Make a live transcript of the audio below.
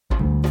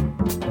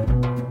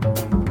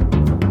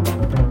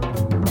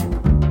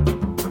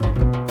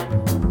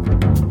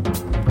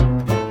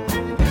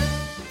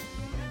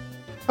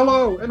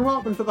and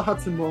welcome to the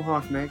Hudson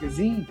Mohawk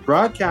Magazine,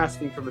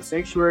 broadcasting from the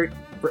Sanctuary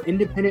for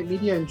Independent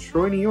Media in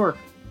Troy, New York.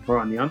 We're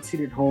on the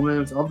unceded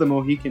homelands of the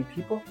Mohican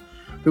people,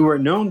 who are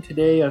known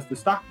today as the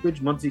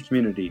Stockbridge-Munsee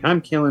community.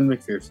 I'm Kaylin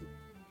McPherson.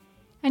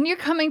 And you're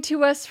coming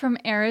to us from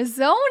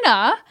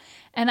Arizona,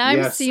 and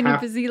I'm Sina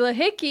Bazila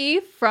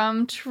Hickey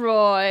from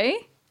Troy.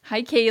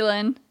 Hi,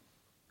 Kaylin.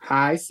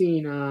 Hi,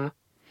 Sina.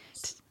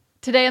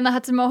 Today on the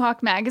Hudson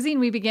Mohawk Magazine,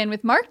 we begin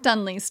with Mark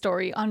Dunley's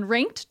story on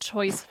ranked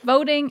choice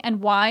voting and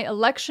why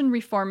election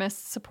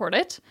reformists support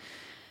it.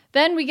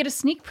 Then we get a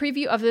sneak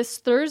preview of this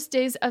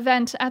Thursday's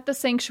event at the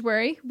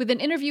Sanctuary with an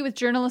interview with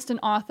journalist and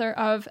author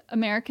of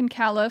American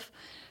Caliph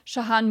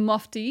Shahan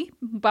Mufti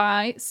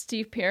by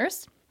Steve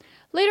Pierce.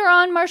 Later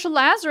on, Marshall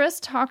Lazarus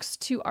talks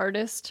to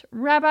artist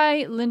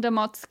Rabbi Linda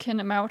Motzkin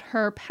about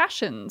her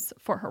passions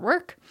for her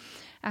work.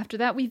 After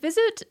that, we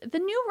visit the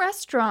new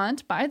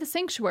restaurant by the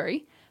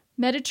Sanctuary,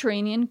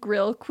 Mediterranean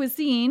Grill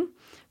Cuisine.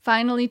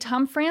 Finally,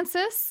 Tom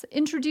Francis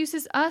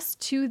introduces us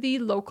to the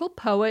local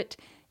poet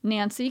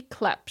Nancy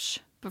Klepsch.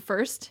 But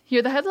first,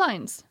 here are the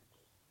headlines.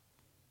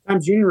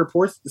 Times Union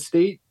reports the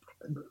State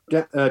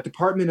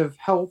Department of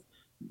Health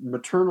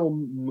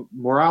Maternal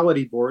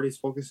Mortality Board is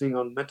focusing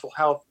on mental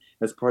health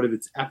as part of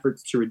its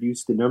efforts to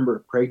reduce the number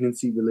of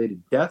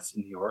pregnancy-related deaths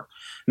in New York.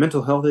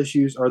 Mental health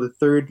issues are the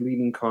third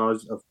leading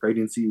cause of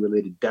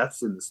pregnancy-related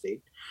deaths in the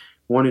state.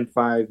 1 in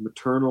 5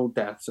 maternal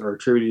deaths are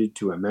attributed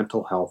to a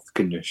mental health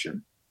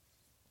condition.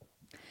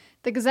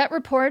 The Gazette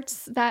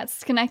reports that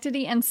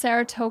Schenectady and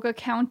Saratoga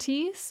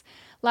counties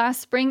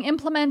last spring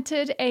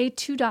implemented a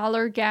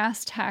 $2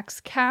 gas tax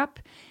cap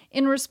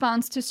in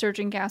response to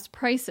surging gas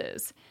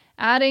prices,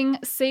 adding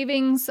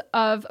savings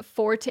of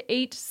 4 to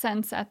 8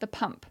 cents at the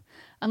pump.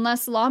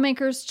 Unless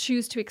lawmakers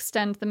choose to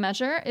extend the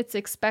measure, it's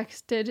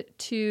expected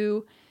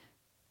to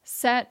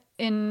set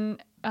in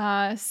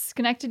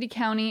Schenectady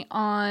County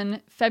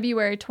on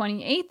February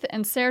 28th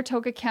and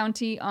Saratoga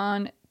County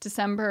on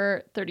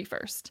December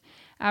 31st.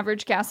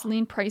 Average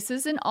gasoline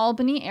prices in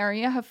Albany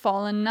area have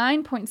fallen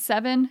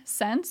 9.7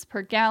 cents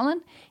per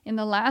gallon in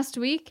the last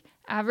week,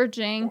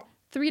 averaging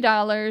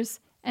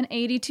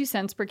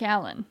 $3.82 per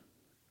gallon.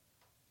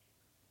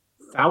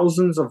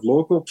 Thousands of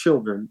local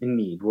children in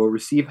need will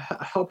receive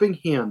a helping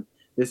hand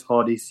this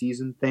holiday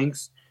season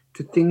thanks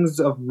to Things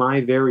of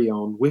My Very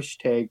Own Wish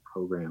Tag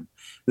program,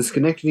 the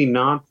Schenectady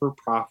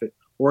non-for-profit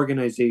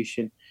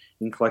organization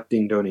in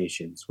collecting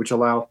donations, which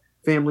allow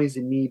families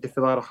in need to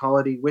fill out a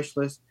holiday wish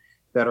list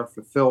that are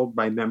fulfilled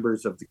by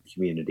members of the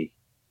community.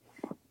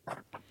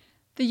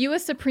 The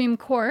U.S. Supreme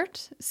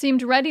Court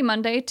seemed ready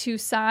Monday to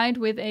side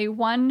with a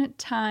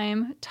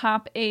one-time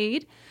top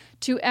aide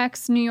to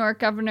ex-New York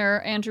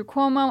Governor Andrew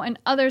Cuomo and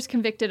others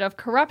convicted of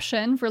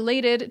corruption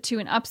related to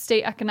an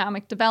upstate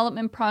economic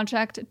development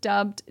project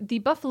dubbed the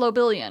Buffalo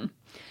Billion.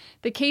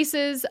 The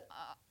cases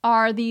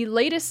are the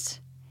latest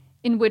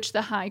in which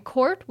the High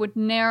Court would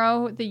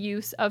narrow the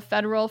use of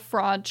federal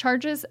fraud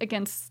charges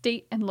against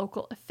state and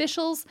local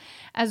officials,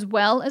 as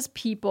well as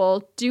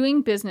people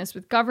doing business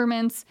with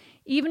governments,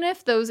 even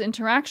if those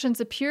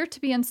interactions appear to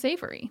be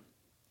unsavory.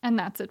 And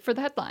that's it for the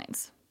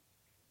headlines.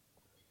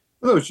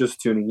 For those just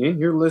tuning in,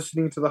 you're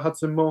listening to the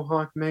Hudson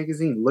Mohawk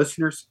Magazine,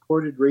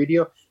 listener-supported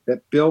radio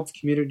that builds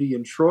community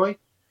in Troy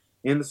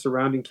and the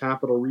surrounding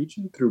capital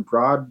region through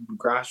broad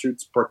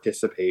grassroots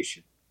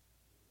participation.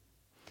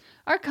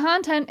 Our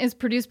content is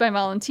produced by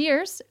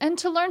volunteers, and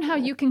to learn how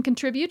you can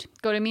contribute,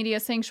 go to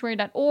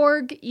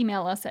mediasanctuary.org,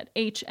 email us at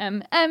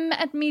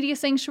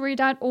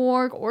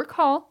hmm@mediasanctuary.org, or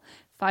call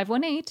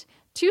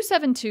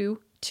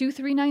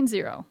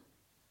 518-272-2390.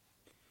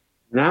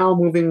 Now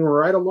moving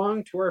right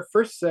along to our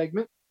first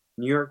segment.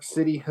 New York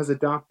City has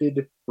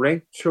adopted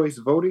ranked choice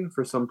voting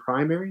for some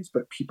primaries,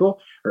 but people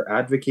are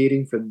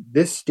advocating for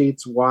this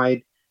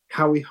statewide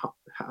Howie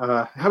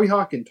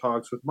Hawken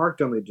talks with Mark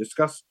Dunley to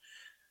discuss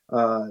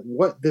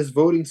what this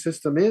voting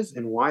system is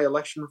and why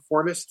election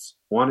reformists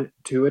want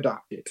to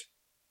adopt it.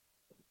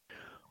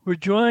 We're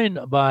joined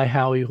by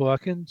Howie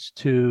Hawkins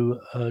to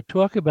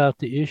talk about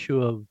the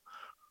issue of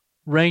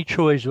ranked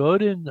choice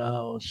voting.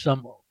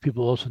 Some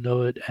people also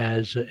know it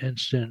as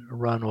instant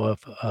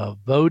runoff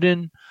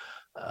voting.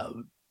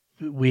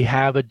 We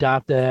have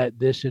adopted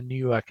this in New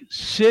York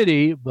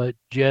City, but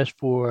just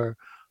for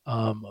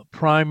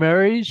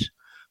primaries.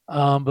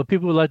 But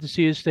people would like to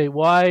see it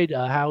statewide.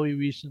 Howie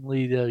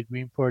recently, the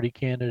Green Party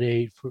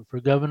candidate for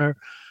governor.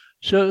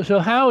 So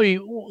Howie,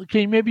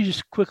 can you maybe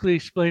just quickly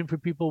explain for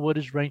people what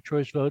is ranked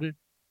choice voting?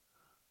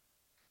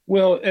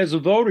 Well, as a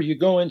voter, you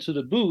go into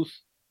the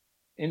booth,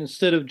 and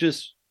instead of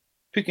just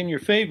picking your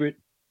favorite,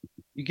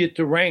 you get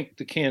to rank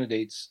the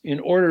candidates in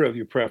order of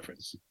your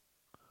preference.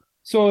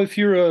 So if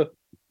you're a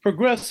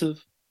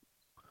progressive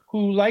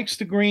who likes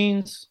the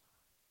Greens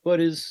but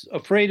is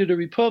afraid of the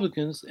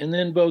Republicans and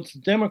then votes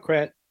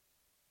Democrat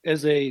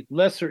as a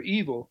lesser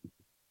evil,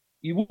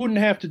 you wouldn't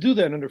have to do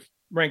that under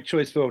ranked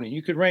choice voting.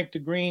 You could rank the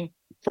Green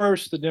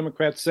first, the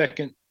Democrat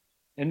second,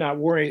 and not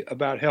worry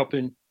about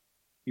helping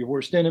your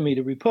worst enemy,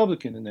 the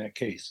Republican, in that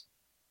case.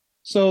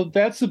 So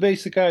that's the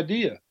basic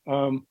idea.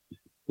 The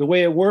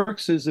way it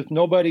works is if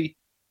nobody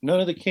none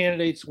of the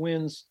candidates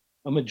wins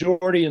a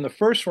majority in the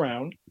first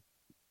round.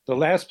 The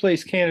last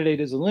place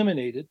candidate is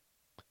eliminated,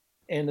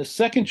 and the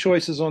second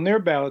choices on their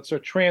ballots are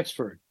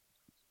transferred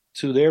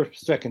to their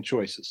second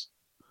choices.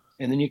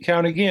 And then you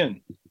count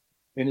again.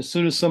 And as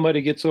soon as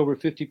somebody gets over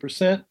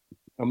 50%,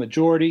 a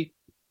majority,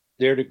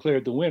 they're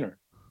declared the winner.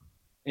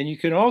 And you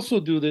can also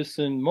do this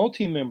in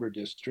multi-member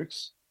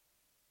districts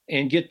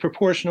and get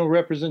proportional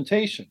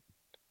representation.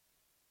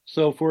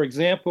 So, for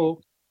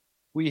example,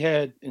 we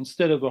had,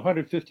 instead of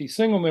 150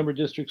 single-member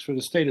districts for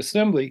the state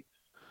assembly,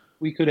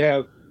 we could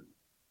have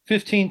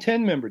 15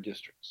 10-member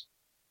districts.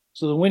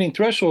 So the winning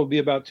threshold would be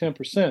about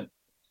 10%.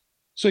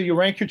 So you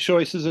rank your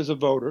choices as a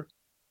voter,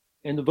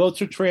 and the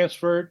votes are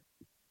transferred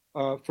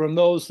from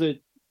those that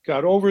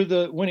got over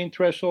the winning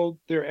threshold.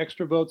 Their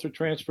extra votes are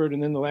transferred,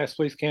 and then the last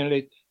place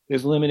candidate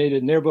is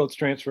eliminated and their votes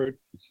transferred.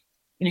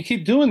 And you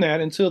keep doing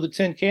that until the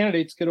 10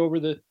 candidates get over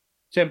the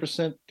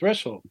 10%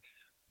 threshold.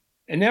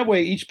 And that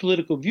way, each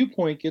political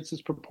viewpoint gets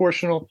its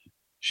proportional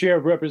share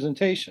of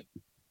representation.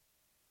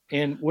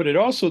 And what it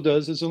also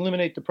does is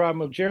eliminate the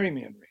problem of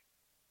gerrymandering,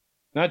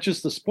 not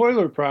just the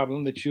spoiler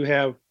problem that you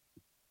have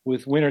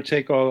with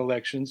winner-take-all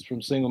elections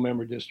from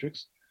single-member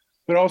districts,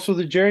 but also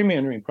the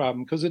gerrymandering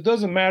problem, because it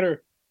doesn't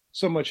matter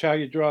so much how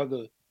you draw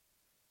the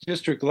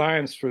district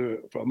lines for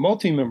a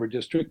multi-member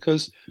district,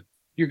 because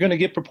you're going to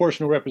get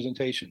proportional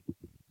representation.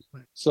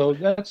 So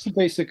that's the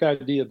basic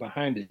idea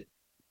behind it.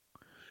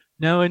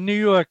 Now, in New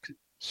York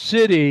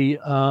City,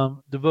 the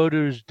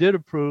voters did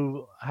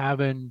approve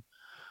having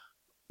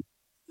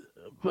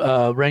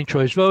ranked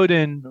choice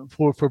voting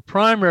for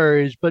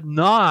primaries, but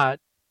not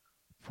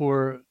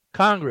for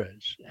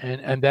Congress.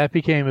 And that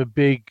became a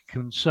big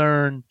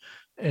concern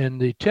in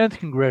the 10th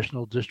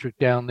congressional district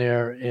down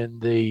there in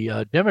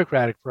the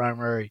Democratic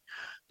primary,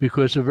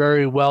 because a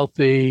very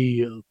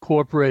wealthy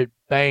corporate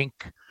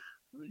bank,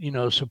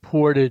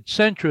 supported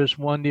centrists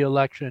won the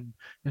election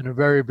in a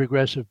very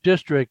progressive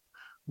district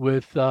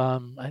with,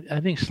 I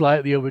think,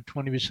 slightly over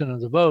 20%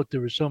 of the vote.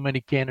 There were so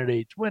many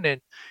candidates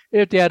winning.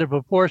 If they had a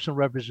proportional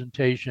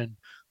representation,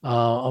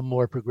 a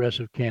more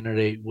progressive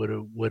candidate would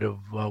have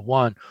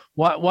won.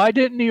 Why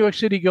didn't New York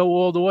City go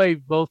all the way,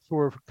 both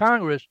for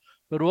Congress,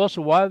 but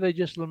also why they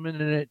just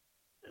limited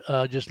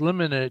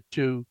it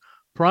to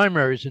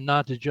primaries and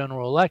not the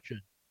general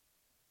election?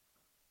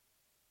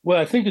 Well,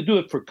 I think to do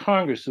it for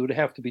Congress, it would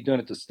have to be done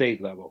at the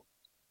state level.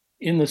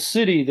 In the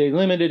city, they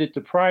limited it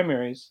to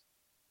primaries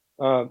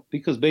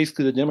because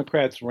basically the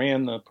Democrats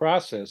ran the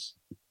process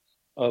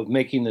of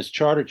making this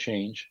charter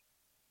change.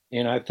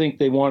 And I think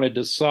they wanted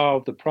to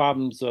solve the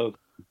problems of,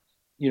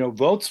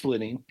 vote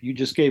splitting. You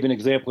just gave an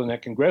example in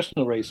that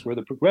congressional race where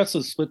the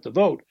progressives split the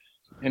vote,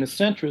 and a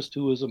centrist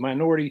who was a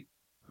minority,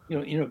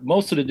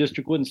 most of the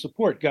district wouldn't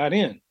support, got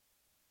in.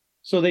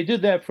 So they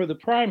did that for the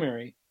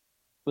primary.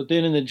 But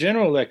then in the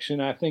general election,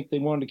 I think they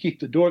wanted to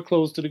keep the door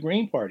closed to the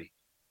Green Party,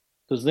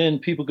 because then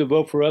people could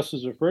vote for us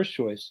as their first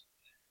choice.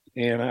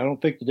 And I don't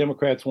think the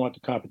Democrats want the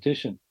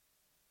competition.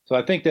 So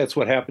I think that's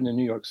what happened in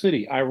New York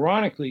City.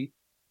 Ironically,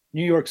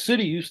 New York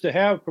City used to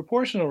have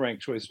proportional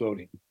ranked choice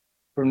voting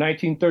from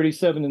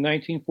 1937 to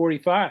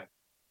 1945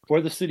 for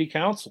the city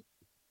council.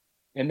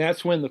 And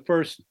that's when the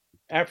first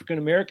African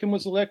American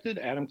was elected,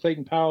 Adam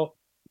Clayton Powell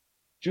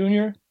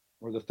Jr.,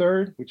 or the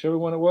third, whichever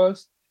one it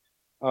was.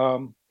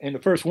 And the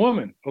first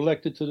woman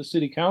elected to the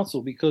city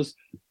council, because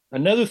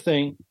another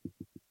thing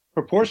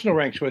proportional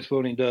ranked choice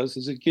voting does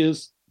is it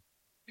gives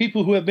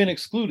people who have been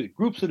excluded,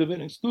 groups that have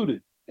been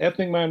excluded,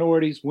 ethnic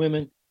minorities,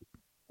 women,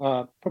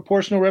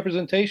 proportional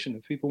representation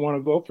if people want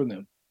to vote for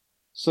them.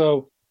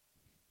 So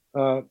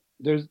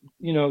there's,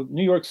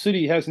 New York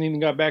City hasn't even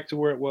got back to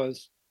where it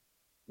was,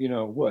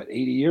 80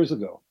 years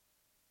ago.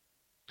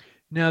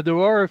 Now, there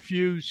are a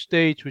few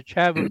states which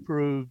have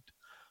approved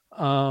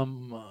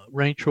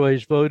ranked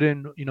choice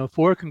voting,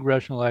 for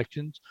congressional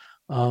elections.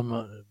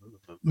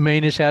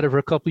 Maine has had it for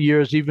a couple of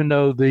years, even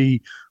though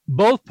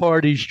both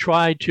parties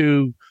tried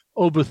to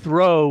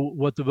overthrow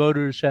what the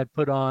voters had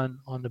put on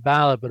the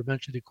ballot, but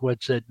eventually the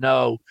court said,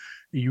 no,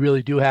 you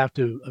really do have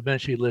to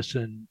eventually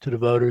listen to the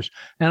voters.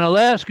 And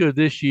Alaska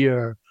this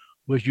year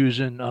was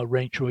using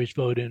ranked choice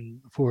voting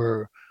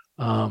for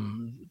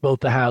both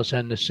the House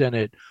and the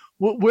Senate.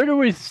 Where do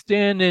we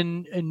stand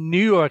in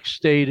New York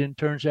State in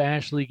terms of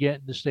actually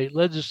getting the state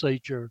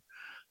legislature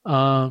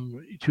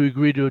to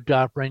agree to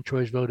adopt ranked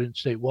choice voting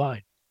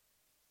statewide?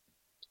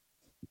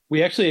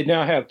 We actually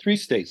now have 3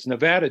 states.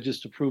 Nevada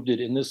just approved it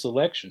in this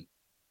election.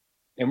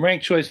 And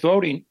ranked choice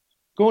voting,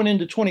 going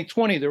into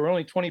 2020, there were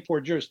only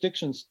 24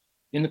 jurisdictions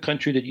in the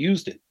country that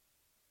used it.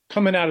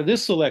 Coming out of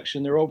this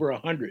election, there are over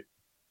 100.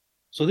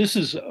 So this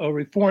is a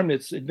reform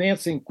that's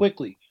advancing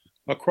quickly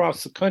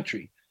across the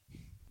country.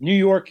 New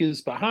York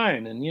is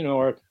behind, and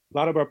a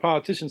lot of our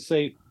politicians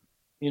say,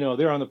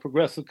 they're on the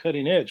progressive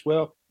cutting edge.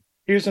 Well,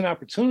 here's an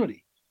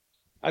opportunity.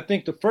 I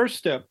think the first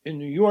step in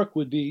New York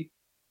would be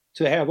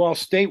to have all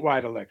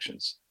statewide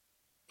elections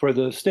for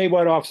the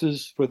statewide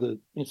offices, for the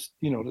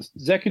the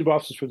executive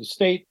offices for the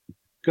state,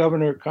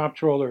 governor,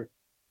 comptroller,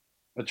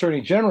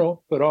 attorney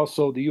general, but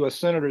also the U.S.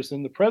 senators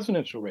in the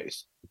presidential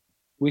race.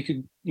 we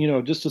could,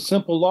 just a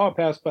simple law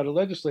passed by the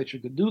legislature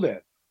could do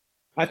that.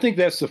 I think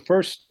that's the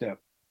first step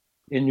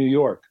in New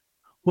York.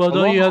 Well,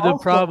 don't you have the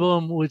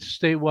problem with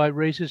statewide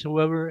races,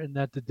 however, in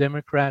that the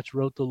Democrats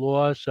wrote the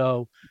law,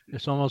 so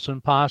it's almost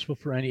impossible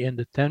for any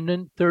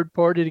independent third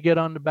party to get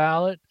on the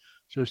ballot?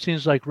 So it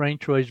seems like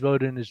ranked choice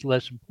voting is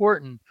less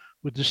important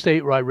with the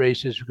statewide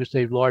races because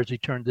they've largely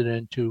turned it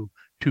into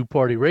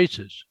two-party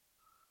races.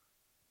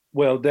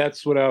 Well,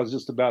 that's what I was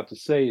just about to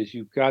say, is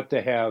you've got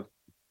to have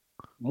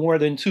more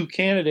than two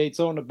candidates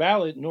on the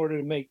ballot in order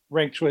to make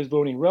ranked choice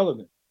voting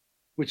relevant,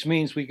 which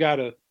means we got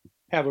to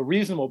have a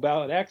reasonable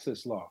ballot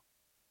access law.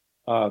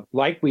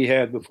 Like we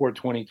had before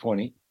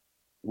 2020. It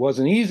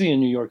wasn't easy in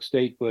New York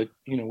State, but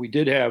we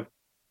did have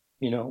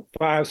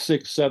 5,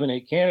 6, 7,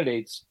 8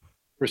 candidates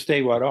for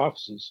statewide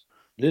offices.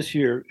 This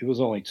year it was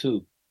only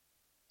 2,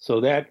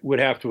 so that would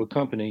have to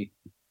accompany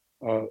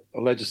a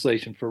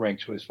legislation for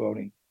ranked choice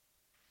voting.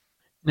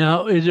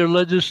 Now, is there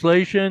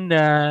legislation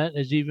that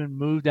has even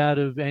moved out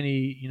of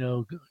any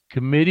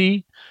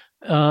committee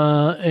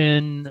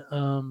in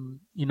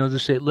the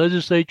state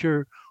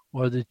legislature,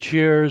 or the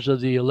chairs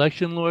of the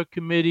election law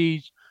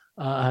committees?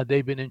 Have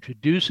they been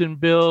introducing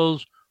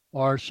bills?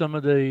 Or some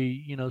of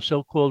the,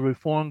 so-called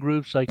reform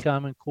groups like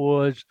Common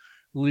Cause,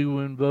 Legal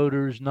and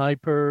Voters,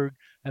 NYPIRG,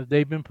 have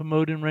they been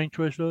promoting ranked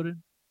choice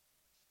voting?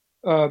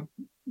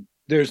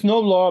 There's no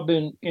law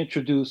been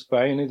introduced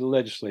by any of the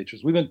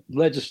legislatures.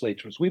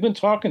 We've been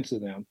talking to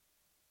them,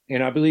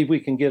 and I believe we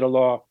can get a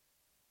law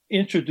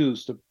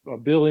introduced, a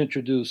bill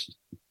introduced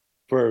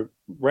for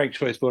ranked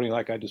choice voting,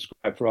 like I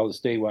described, for all the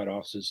statewide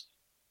offices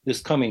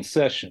this coming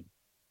session.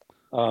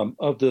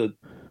 Of the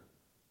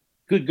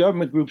good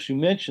government groups you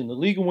mentioned, the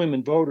League of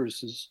Women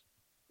Voters has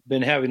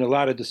been having a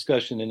lot of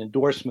discussion and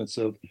endorsements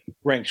of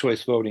ranked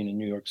choice voting in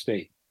New York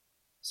State.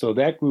 So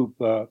that group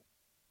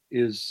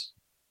is,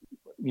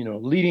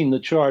 leading the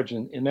charge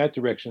in that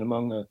direction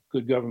among the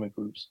good government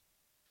groups.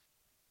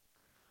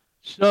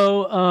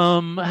 So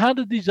how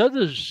did these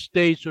other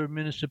states or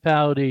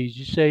municipalities,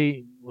 you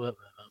say,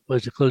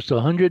 was it close to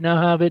 100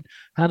 now have it?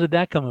 How did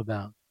that come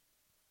about?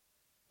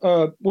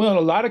 Well, in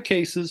a lot of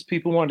cases,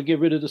 people want to get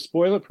rid of the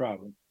spoiler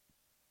problem,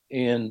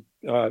 and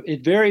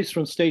it varies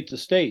from state to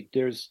state.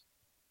 There's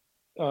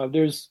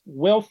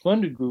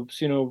well-funded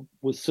groups,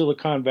 with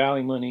Silicon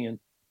Valley money and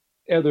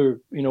other,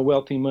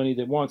 wealthy money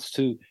that wants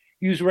to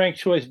use ranked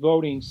choice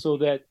voting so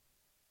that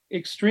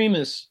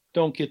extremists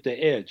don't get the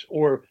edge,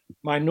 or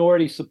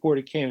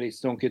minority-supported candidates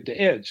don't get the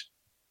edge,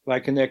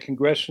 like in that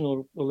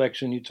congressional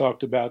election you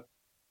talked about,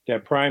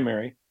 that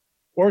primary.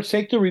 Or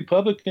take the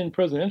Republican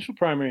presidential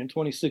primary in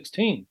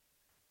 2016.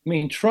 I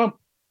mean, Trump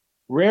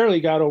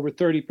rarely got over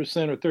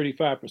 30% or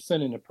 35%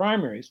 in the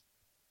primaries,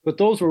 but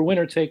those were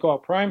winner-take-all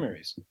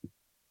primaries.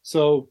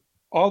 So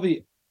all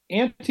the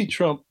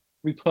anti-Trump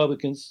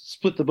Republicans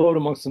split the vote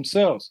amongst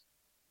themselves.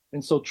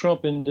 And so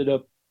Trump ended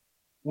up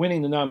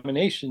winning the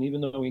nomination,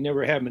 even though he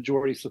never had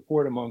majority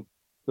support among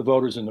the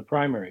voters in the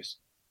primaries.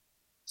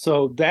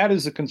 So that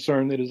is a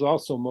concern that has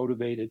also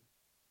motivated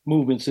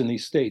movements in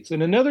these states.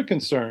 And another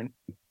concern,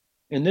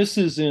 and this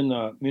is in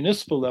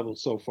municipal level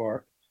so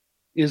far,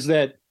 is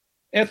that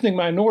ethnic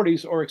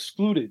minorities are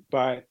excluded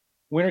by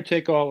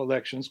winner-take-all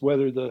elections,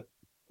 whether the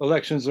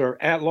elections are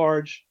at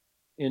large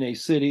in a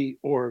city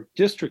or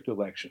district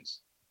elections.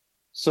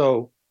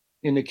 So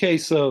in the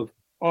case of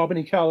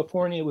Albany,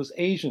 California, it was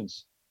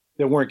Asians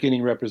that weren't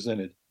getting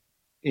represented.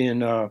 In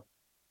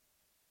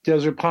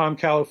Desert Palm,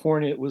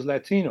 California, it was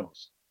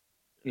Latinos.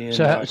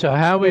 So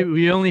how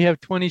we only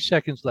have 20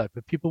 seconds left.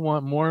 If people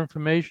want more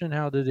information,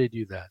 how do they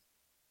do that?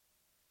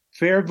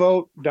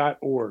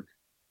 Fairvote.org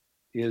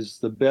is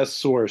the best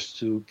source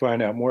to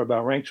find out more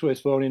about ranked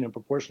choice voting and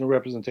proportional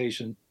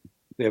representation.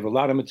 They have a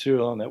lot of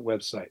material on that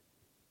website,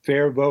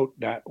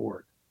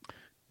 fairvote.org.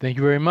 Thank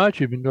you very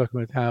much. You've been talking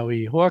with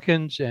Howie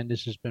Hawkins, and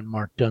this has been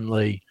Mark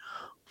Dunlea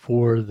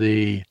for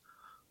the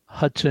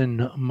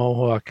Hudson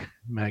Mohawk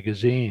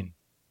Magazine.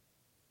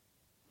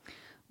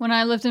 When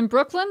I lived in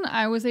Brooklyn,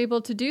 I was able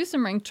to do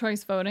some ranked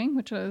choice voting,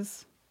 which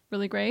was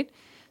really great.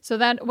 So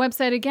that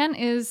website again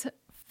is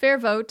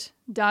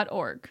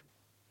fairvote.org.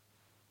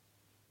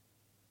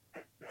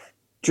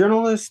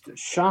 Journalist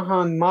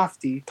Shahan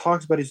Mafti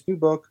talks about his new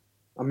book,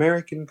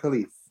 American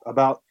Caliph,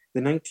 about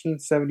the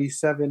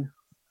 1977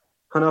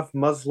 Hanaf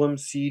Muslim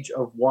siege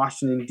of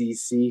Washington,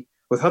 D.C.,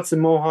 with Hudson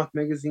Mohawk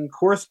Magazine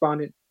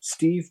correspondent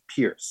Steve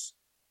Pierce.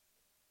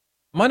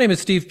 My name is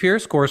Steve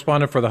Pierce,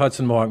 correspondent for the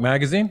Hudson Mohawk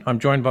Magazine. I'm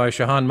joined by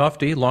Shahan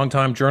Mufti,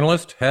 longtime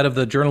journalist, head of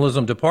the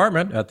journalism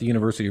department at the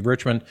University of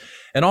Richmond,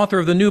 and author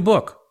of the new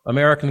book,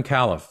 American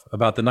Caliph,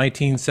 about the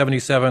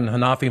 1977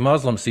 Hanafi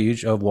Muslim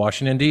siege of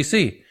Washington,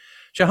 D.C.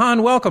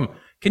 Shahan, welcome.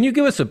 Can you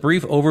give us a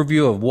brief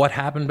overview of what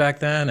happened back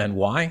then and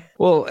why?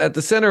 Well, at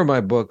the center of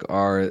my book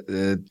are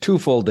 2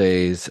 full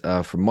days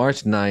from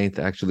March 9th,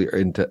 actually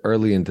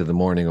early into the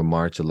morning of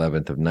March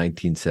 11th of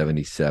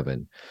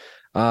 1977.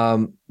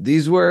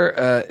 These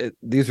were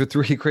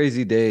 3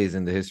 crazy days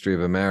in the history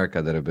of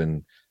America that have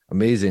been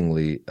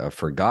amazingly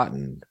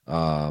forgotten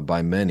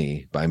by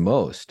many, by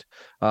most.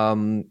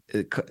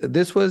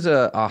 This was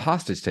a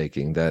hostage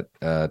taking that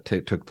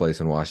took place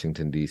in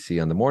Washington, D.C.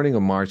 on the morning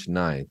of March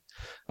 9th.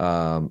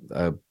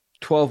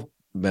 12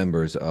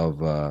 members of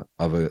the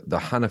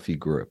Hanafi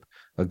group,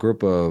 a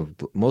group of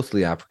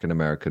mostly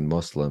African-American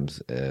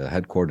Muslims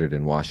headquartered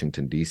in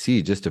Washington,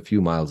 D.C., just a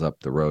few miles up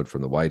the road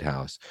from the White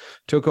House,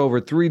 took over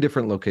 3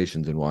 different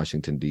locations in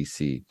Washington,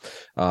 D.C.,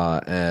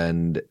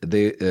 and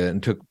they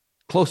took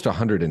close to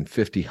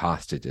 150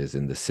 hostages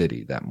in the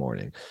city that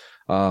morning.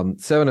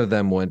 7 of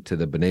them went to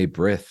the B'nai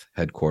B'rith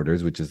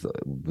headquarters, which is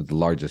the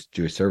largest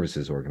Jewish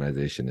services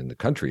organization in the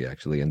country,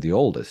 actually, and the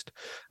oldest.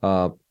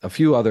 A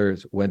few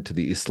others went to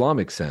the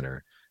Islamic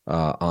Center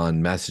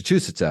on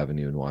Massachusetts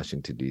Avenue in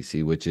Washington,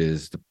 D.C., which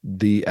is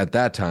at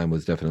that time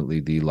was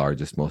definitely the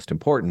largest, most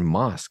important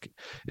mosque,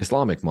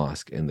 Islamic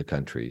mosque in the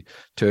country.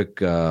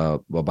 Took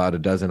about a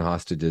dozen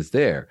hostages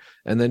there.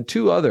 And then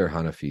 2 other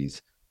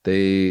Hanafis,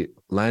 they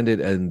landed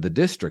in the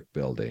district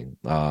building,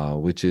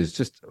 which is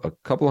just a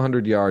couple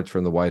hundred yards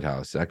from the White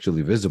House,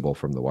 actually visible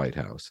from the White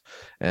House.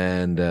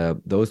 And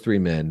those 3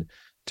 men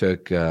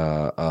took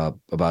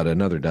about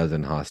another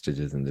dozen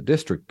hostages in the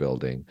district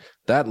building.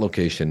 That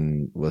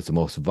location was the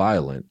most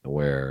violent,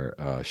 where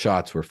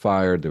shots were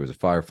fired. There was a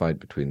firefight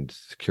between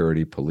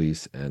security,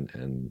 police, and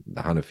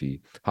the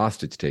Hanafi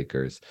hostage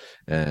takers.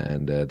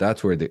 And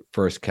that's where the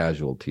first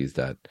casualties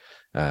that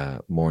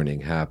morning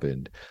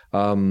happened.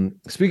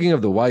 Speaking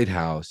of the White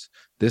House,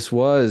 this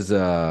was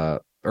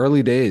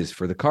early days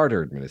for the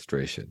Carter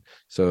administration.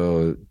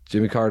 So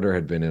Jimmy Carter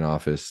had been in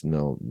office,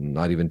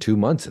 not even 2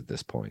 months at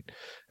this point.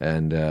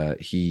 And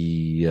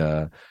he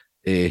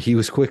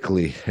was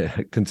quickly,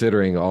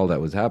 considering all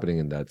that was happening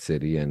in that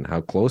city and how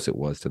close it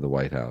was to the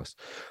White House,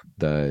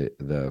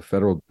 the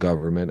federal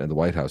government and the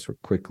White House were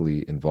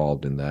quickly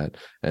involved in that.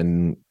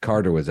 And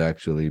Carter was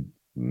actually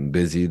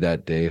busy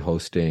that day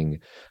hosting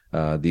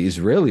the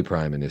Israeli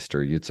Prime Minister,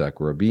 Yitzhak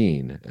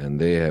Rabin,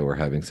 and they were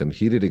having some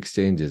heated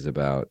exchanges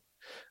about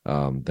the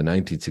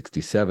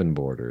 1967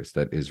 borders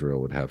that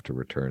Israel would have to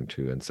return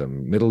to, and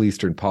some Middle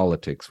Eastern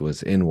politics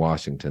was in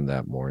Washington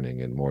that morning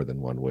in more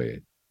than one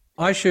way.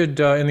 I should,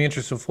 in the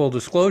interest of full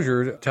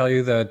disclosure, tell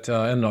you that,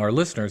 and our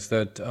listeners,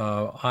 that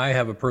I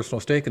have a personal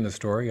stake in this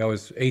story. I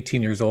was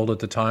 18 years old at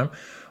the time.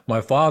 My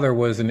father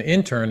was an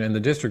intern in the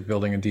district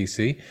building in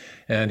D.C.,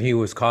 and he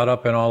was caught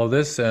up in all of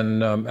this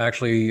and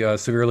actually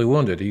severely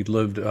wounded. He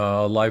lived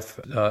a life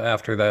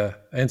after the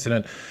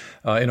incident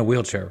in a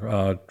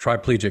wheelchair,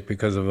 triplegic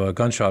because of a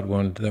gunshot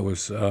wound that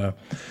was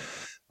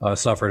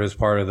suffered as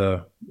part of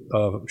the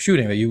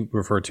shooting that you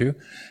referred to.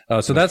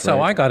 So that's right.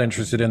 How I got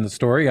interested in the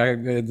story.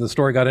 The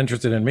story got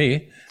interested in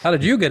me. How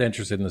did you get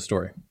interested in the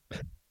story?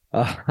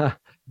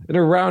 In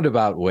a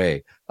roundabout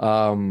way.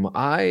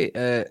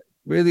 I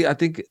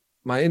think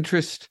my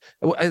interest,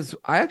 as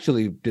I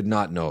actually did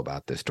not know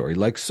about this story,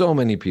 like so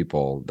many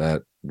people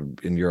that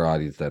in your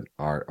audience that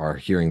are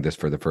hearing this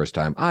for the first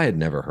time. I had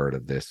never heard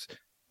of this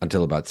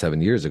until about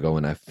 7 years ago,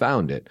 when I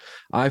found it.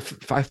 I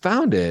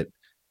found it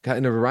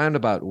in a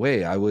roundabout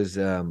way. I was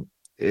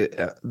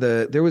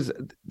there was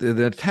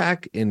the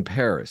attack in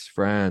Paris,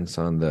 France,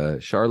 on the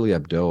Charlie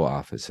Hebdo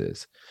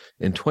offices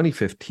in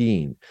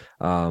 2015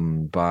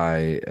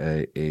 by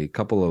a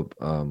couple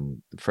of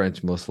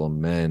French Muslim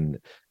men,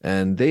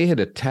 and they had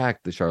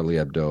attacked the Charlie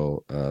Hebdo.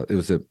 It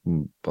was a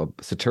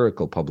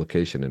satirical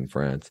publication in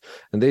France,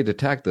 and they'd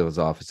attacked those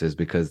offices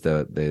because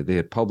they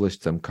had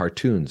published some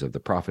cartoons of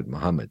the Prophet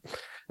Muhammad.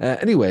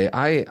 Anyway,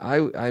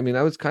 I mean,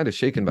 I was kind of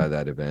shaken by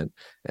that event,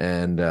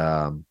 and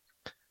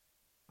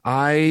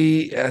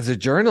as a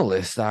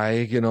journalist,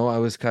 I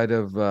was kind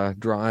of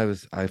dry.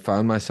 I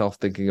found myself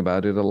thinking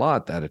about it a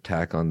lot, that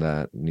attack on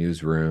that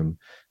newsroom.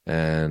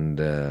 And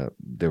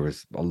there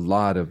was a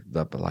lot of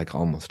like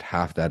almost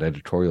half that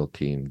editorial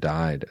team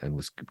died and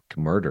was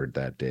murdered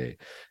that day.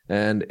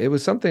 And it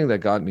was something that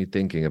got me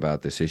thinking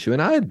about this issue.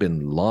 And I had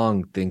been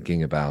long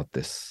thinking about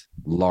this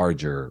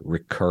larger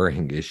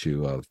recurring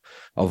issue of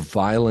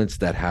violence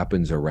that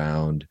happens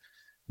around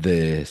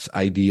this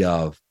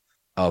idea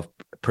of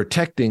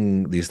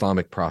protecting the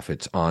Islamic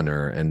prophet's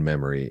honor and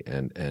memory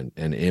and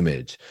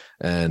image.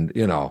 And,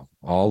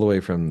 all the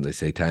way from the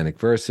satanic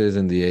verses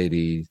in the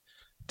 80s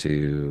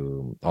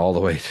to all the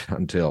way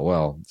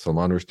until,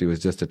 Salman Rushdie was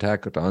just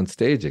attacked on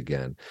stage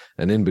again.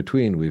 And in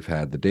between, we've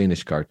had the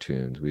Danish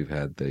cartoons, we've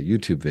had the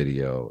YouTube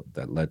video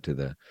that led to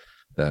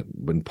that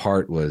in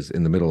part was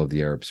in the middle of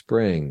the Arab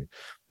Spring.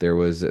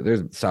 There's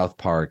South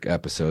Park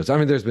episodes. I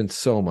mean, there's been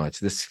so much.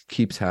 This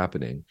keeps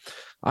happening.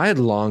 I had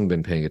long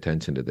been paying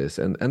attention to this,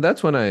 and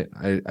that's when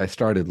I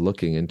started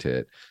looking into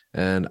it.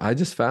 And I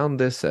just found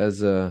this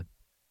as a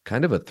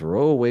kind of a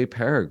throwaway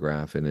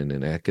paragraph in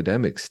an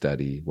academic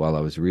study while I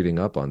was reading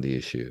up on the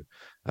issue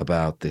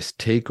about this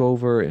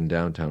takeover in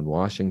downtown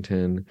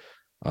Washington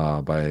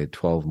by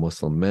 12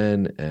 Muslim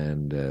men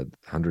and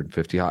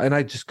 150. And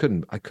I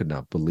could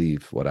not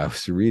believe what I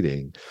was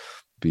reading,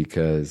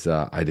 because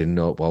I didn't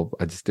know. Well,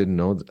 I just didn't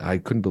know. I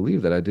couldn't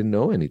believe that I didn't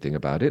know anything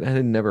about it. I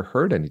had never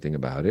heard anything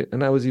about it.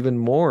 And I was even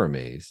more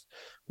amazed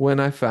when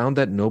I found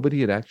that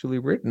nobody had actually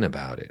written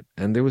about it.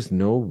 And there was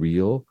no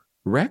real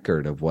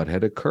record of what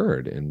had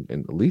occurred, in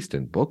at least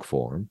in book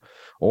form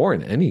or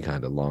in any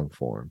kind of long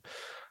form.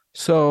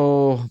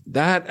 So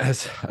that,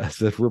 as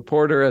a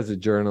reporter, as a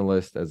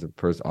journalist, as a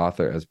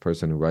author, as a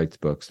person who writes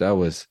books, that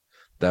was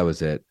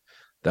it.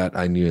 That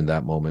I knew in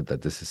that moment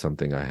that this is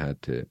something I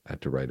had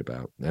to write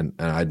about, and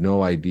I had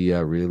no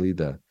idea really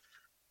the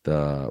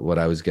what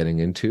I was getting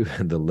into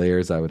and the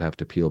layers I would have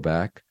to peel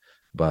back,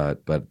 but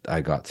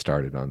I got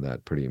started on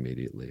that pretty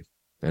immediately,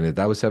 and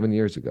that was 7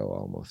 years ago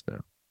almost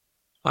now.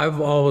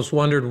 I've always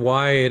wondered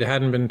why it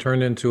hadn't been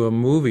turned into a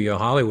movie, a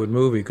Hollywood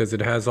movie, because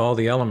it has all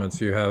the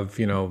elements. You have,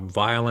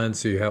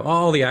 violence, you have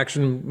all the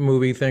action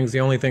movie things. The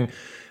only thing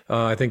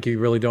I think you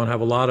really don't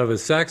have a lot of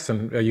is sex,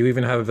 and you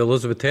even have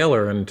Elizabeth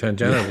Taylor and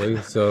tangentially.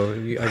 Yeah. So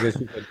I guess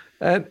you could.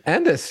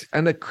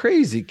 And a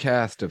crazy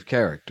cast of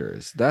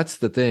characters. That's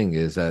the thing,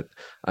 is that,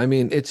 I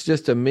mean, it's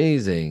just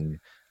amazing.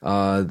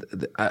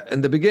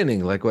 In the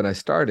beginning, like when I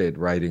started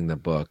writing the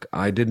book,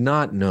 I did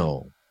not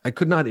know. I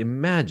could not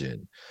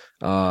imagine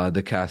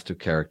the cast of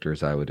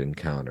characters I would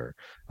encounter.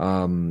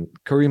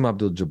 Kareem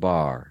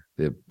Abdul-Jabbar,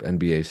 the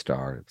NBA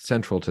star,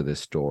 central to this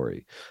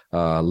story.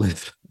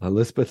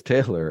 Elizabeth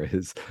Taylor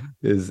is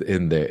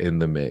in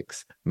the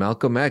mix.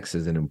 Malcolm X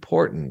is an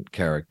important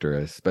character,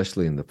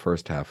 especially in the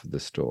first half of the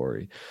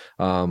story.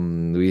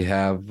 We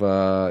have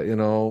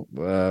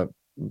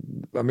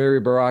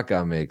Amiri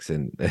Baraka makes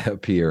an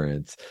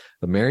appearance.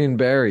 Marion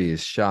Barry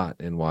is shot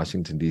in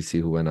Washington, D.C.,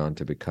 who went on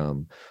to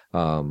become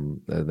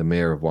the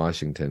mayor of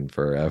Washington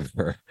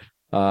forever.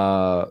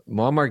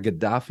 Muammar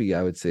Gaddafi,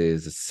 I would say,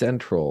 is a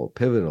central,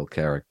 pivotal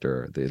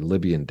character, the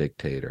Libyan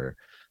dictator.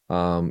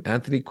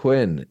 Anthony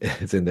Quinn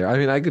is in there. I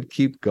mean, I could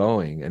keep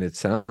going, and it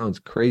sounds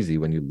crazy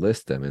when you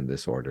list them in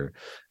this order.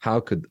 How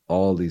could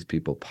all these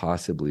people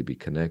possibly be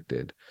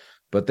connected?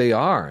 But they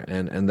are,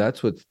 and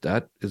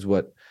that is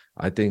what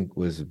I think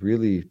was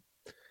really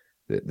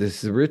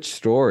this rich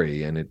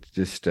story, and it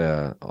just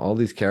all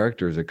these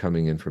characters are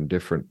coming in from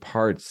different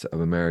parts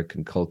of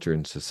American culture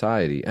and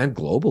society and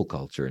global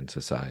culture and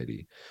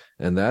society,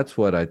 and that's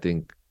what I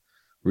think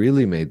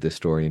really made this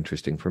story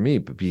interesting for me.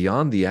 But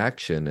beyond the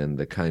action and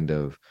the kind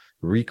of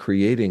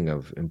recreating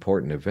of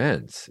important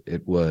events,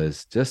 it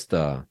was just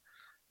the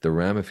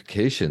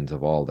ramifications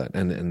of all that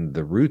and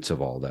the roots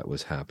of all that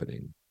was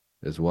happening,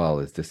 as well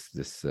as this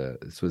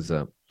was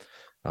a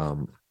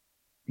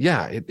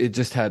it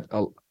just had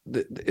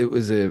it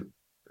was a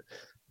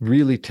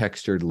really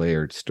textured,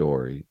 layered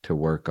story to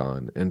work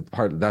on, and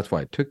that's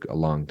why it took a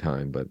long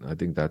time, but I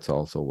think that's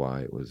also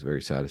why it was a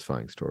very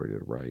satisfying story to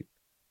write.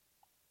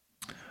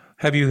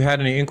 Have you had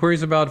any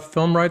inquiries about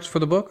film rights for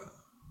the book?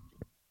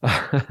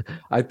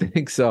 I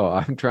think so.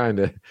 I'm trying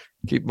to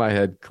keep my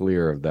head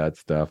clear of that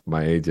stuff.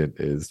 My agent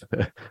is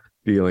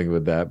dealing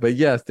with that, but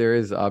yes, there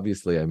is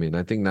obviously. I mean,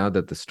 I think now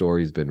that the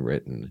story's been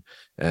written,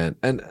 and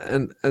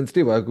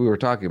Steve, like we were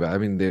talking about, I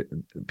mean,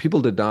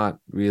 people did not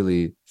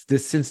really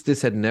since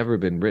this had never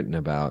been written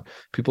about.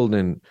 People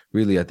didn't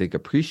really, I think,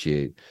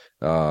 appreciate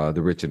the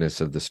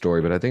richness of the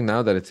story. But I think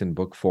now that it's in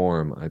book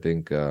form, I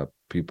think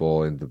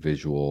people in the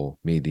visual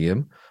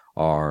medium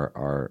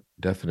are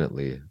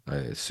definitely, I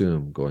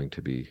assume, going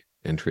to be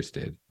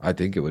interested. I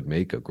think it would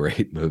make a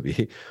great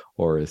movie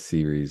or a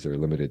series or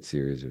limited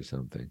series or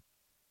something.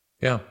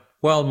 Yeah.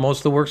 Well, most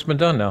of the work's been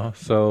done now.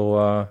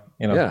 So,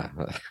 Yeah,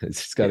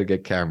 it's just got to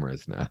get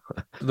cameras now.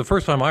 The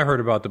first time I heard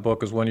about the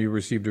book is when you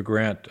received a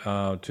grant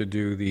to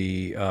do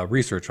the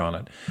research on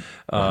it.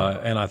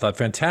 And I thought,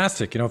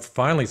 fantastic.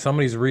 Finally,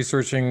 somebody's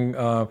researching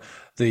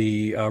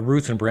the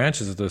roots and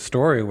branches of the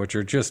story, which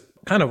are just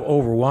kind of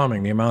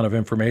overwhelming, the amount of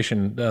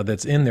information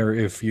that's in there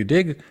if you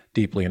dig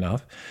deeply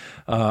enough.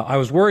 I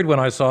was worried when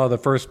I saw the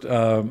first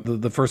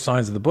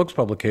signs of the book's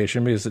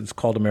publication, because it's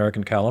called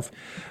American Caliph,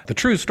 the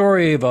true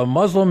story of a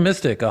Muslim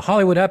mystic, a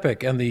Hollywood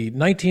epic, and the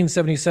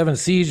 1977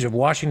 siege of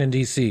Washington,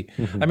 D.C.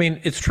 I mean,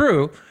 it's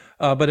true,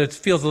 but it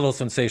feels a little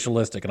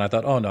sensationalistic. And I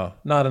thought, oh no,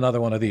 not another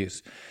one of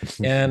these.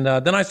 And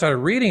then I started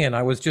reading, and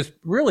I was just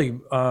really,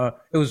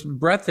 it was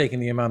breathtaking,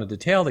 the amount of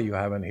detail that you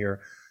have in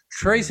here,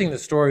 tracing the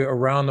story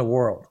around the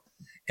world.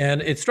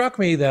 And it struck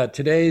me that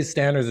today's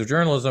standards of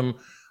journalism,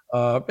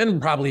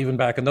 and probably even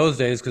back in those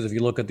days, because if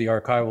you look at the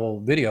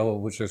archival video,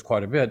 which there's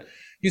quite a bit,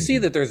 you see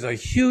that there's a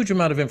huge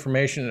amount of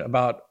information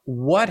about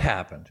what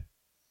happened,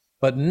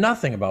 but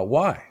nothing about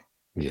why.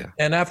 Yeah.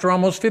 And after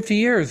almost 50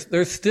 years,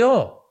 there's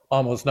still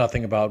almost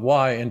nothing about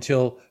why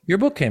until your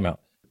book came out.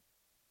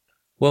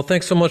 Well,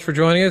 thanks so much for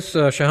joining us,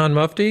 Shahan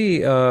Mufti,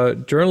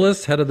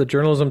 journalist, head of the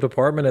journalism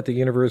department at the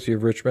University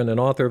of Richmond, and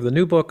author of the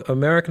new book,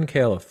 American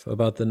Caliph,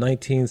 about the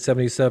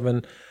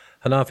 1977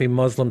 Hanafi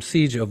Muslim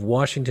siege of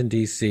Washington,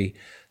 D.C.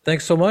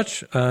 Thanks so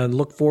much, and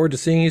look forward to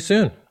seeing you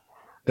soon.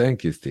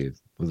 Thank you, Steve.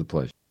 It was a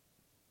pleasure.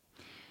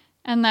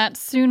 And that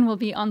soon will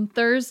be on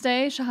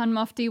Thursday. Shahan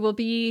Mufti will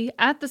be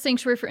at the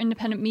Sanctuary for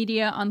Independent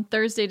Media on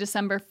Thursday,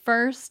 December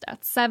 1st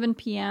at 7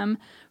 p.m.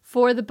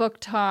 for the book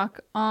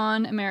talk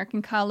on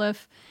American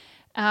Caliph.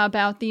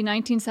 about the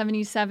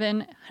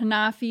 1977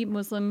 Hanafi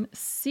Muslim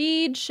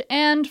siege.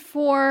 And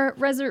for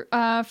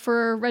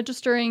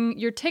registering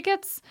your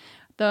tickets,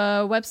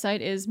 the website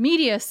is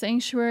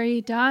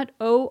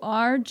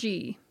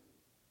mediasanctuary.org.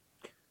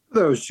 For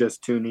those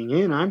just tuning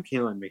in, I'm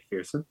Kaelan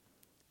McPherson.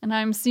 And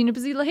I'm Sina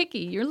Bazila Hickey.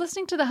 You're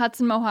listening to the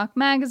Hudson Mohawk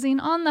Magazine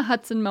on the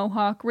Hudson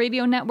Mohawk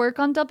Radio Network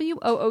on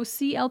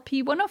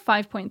WOOCLP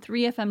 105.3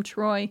 FM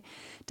Troy,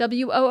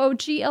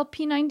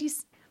 WOOGLP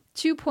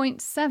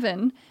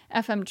 92.7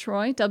 FM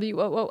Troy,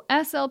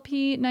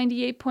 WOOSLP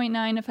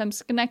 98.9 FM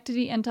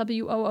Schenectady, and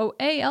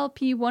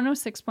WOOALP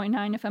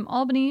 106.9 FM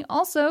Albany.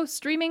 Also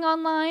streaming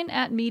online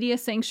at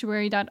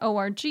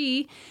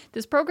mediasanctuary.org.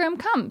 This program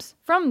comes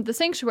from the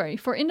Sanctuary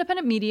for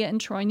Independent Media in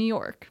Troy, New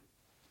York.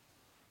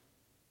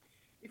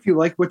 If you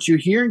like what you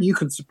hear, you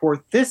can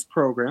support this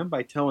program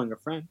by telling a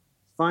friend.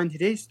 Find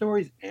today's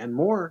stories and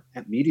more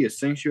at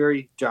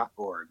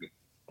mediasanctuary.org.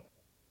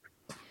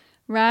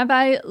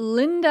 Rabbi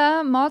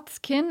Linda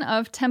Motzkin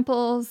of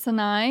Temple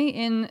Sinai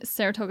in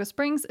Saratoga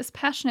Springs is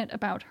passionate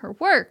about her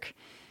work.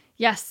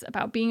 Yes,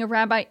 about being a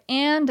rabbi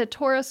and a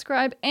Torah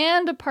scribe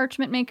and a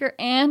parchment maker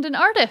and an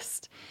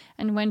artist.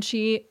 And when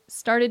she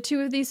started two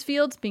of these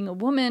fields, being a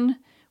woman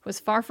was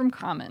far from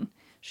common.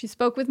 She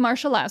spoke with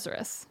Marcia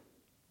Lazarus.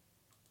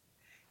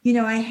 You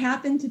know, I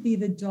happen to be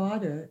the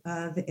daughter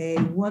of a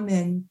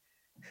woman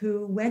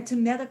who went to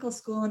medical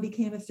school and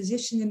became a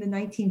physician in the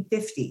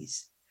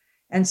 1950s.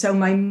 And so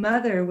my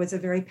mother was a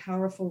very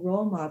powerful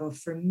role model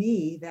for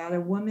me that a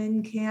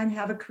woman can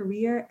have a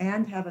career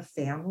and have a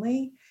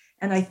family.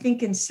 And I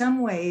think in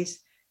some ways,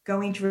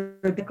 going to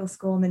medical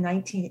school in the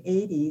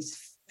 1980s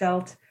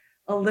felt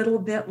a little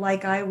bit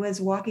like I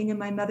was walking in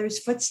my mother's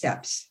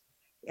footsteps,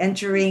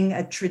 entering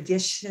a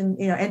tradition,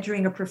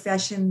 entering a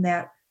profession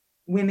that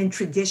women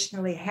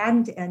traditionally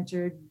hadn't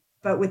entered,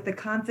 but with the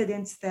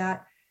confidence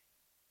that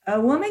a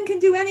woman can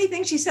do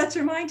anything she sets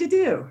her mind to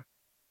do.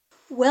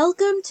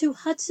 Welcome to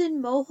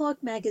Hudson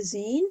Mohawk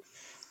Magazine.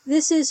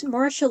 This is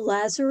Marcia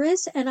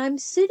Lazarus, and I'm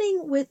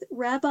sitting with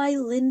Rabbi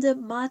Linda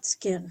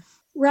Motzkin.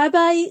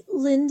 Rabbi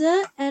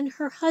Linda and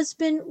her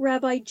husband,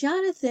 Rabbi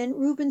Jonathan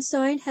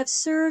Rubenstein, have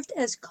served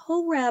as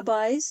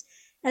co-rabbis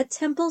at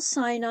Temple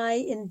Sinai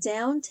in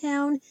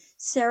downtown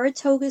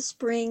Saratoga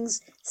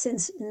Springs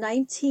since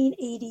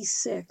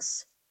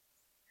 1986.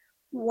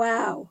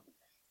 Wow,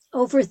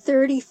 over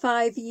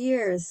 35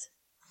 years.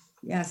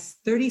 Yes,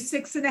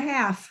 36 and a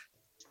half.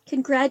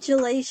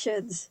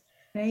 Congratulations.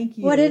 Thank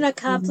you. What an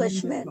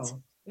accomplishment.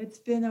 It's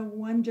been a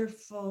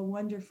wonderful,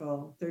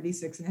 wonderful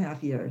 36 and a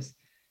half years.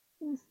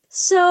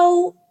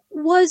 So,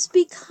 was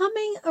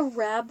becoming a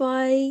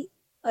rabbi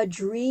a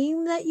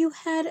dream that you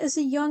had as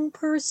a young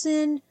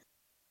person?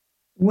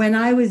 When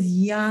I was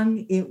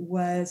young,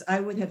 I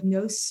would have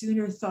no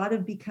sooner thought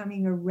of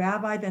becoming a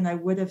rabbi than I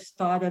would have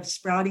thought of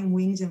sprouting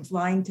wings and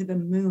flying to the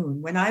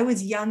moon. When I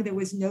was young, there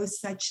was no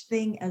such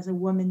thing as a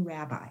woman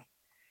rabbi.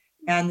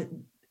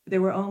 And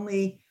there were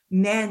only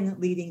men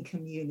leading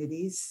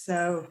communities.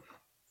 So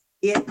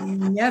it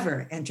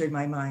never entered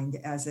my mind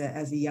as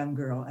a young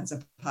girl, as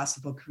a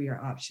possible career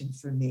option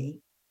for me.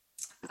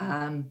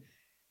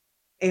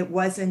 It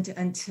wasn't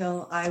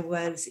until I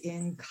was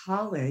in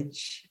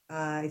college.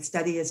 I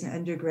studied as an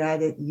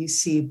undergrad at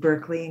UC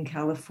Berkeley in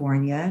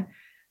California.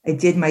 I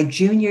did my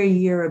junior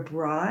year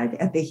abroad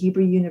at the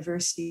Hebrew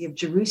University of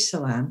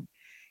Jerusalem.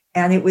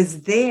 And it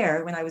was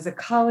there, when I was a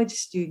college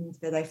student,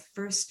 that I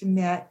first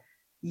met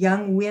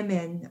young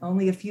women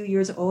only a few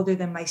years older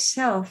than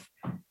myself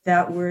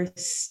that were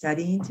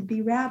studying to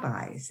be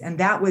rabbis. And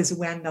that was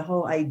when the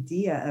whole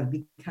idea of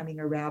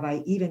becoming a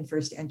rabbi even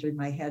first entered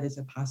my head as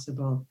a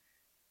possible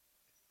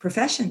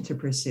profession to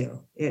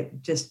pursue.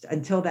 It just,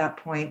 until that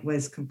point,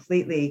 was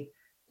completely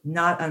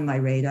not on my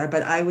radar.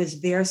 But I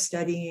was there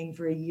studying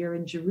for a year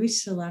in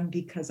Jerusalem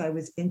because I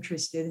was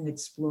interested in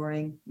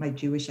exploring my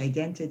Jewish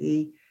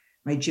identity,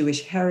 my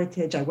Jewish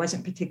heritage. I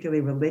wasn't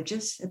particularly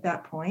religious at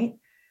that point,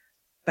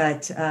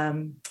 but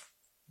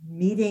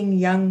meeting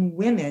young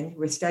women who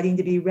were studying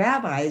to be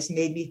rabbis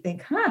made me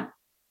think,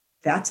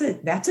 that's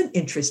an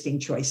interesting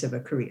choice of a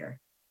career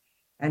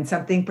and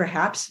something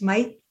perhaps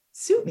might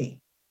suit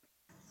me.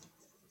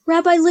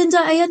 Rabbi Linda,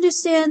 I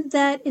understand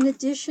that in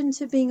addition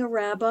to being a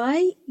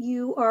rabbi,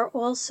 you are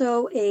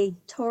also a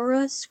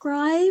Torah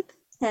scribe,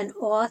 an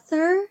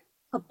author,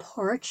 a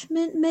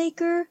parchment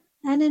maker,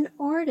 and an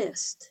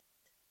artist.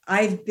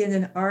 I've been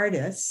an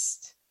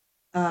artist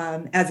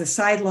as a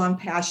sidelong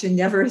passion,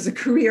 never as a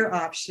career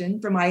option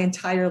for my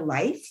entire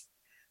life.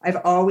 I've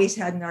always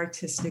had an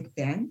artistic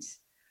bent.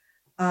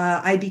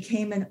 I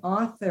became an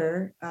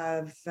author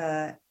of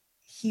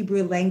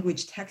Hebrew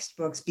language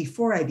textbooks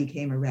before I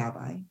became a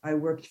rabbi. I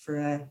worked for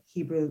a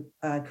Hebrew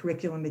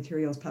curriculum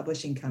materials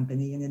publishing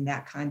company, and in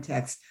that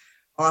context,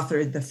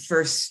 authored the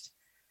first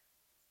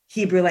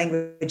Hebrew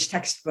language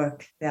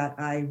textbook that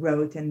I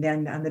wrote, and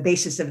then on the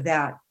basis of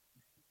that,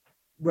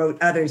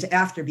 wrote others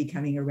after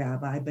becoming a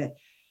rabbi. But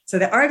so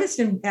the artist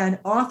and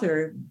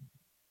author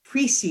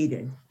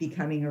preceded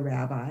becoming a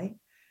rabbi.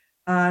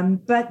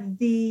 But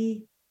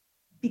the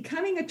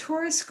becoming a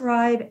Torah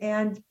scribe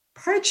and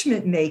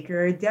parchment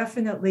maker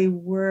definitely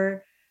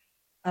were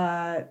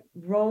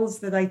roles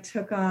that I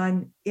took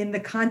on in the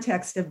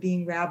context of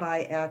being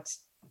rabbi at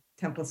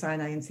Temple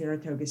Sinai in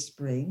Saratoga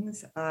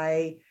Springs.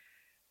 I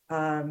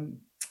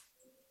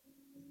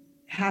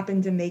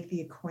happened to make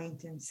the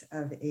acquaintance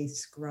of a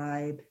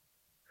scribe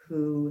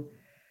who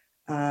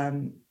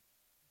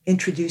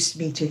introduced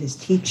me to his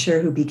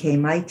teacher, who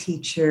became my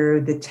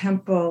teacher. The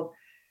temple,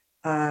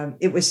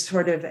 it was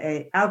sort of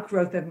an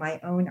outgrowth of my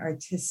own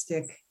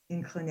artistic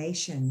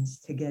inclinations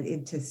to get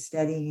into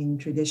studying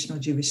traditional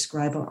Jewish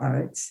scribal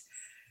arts.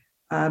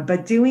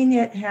 But doing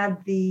it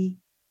had the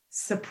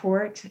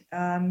support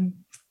and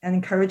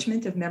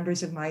encouragement of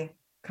members of my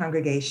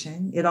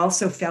congregation. It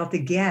also felt,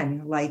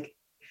 again, like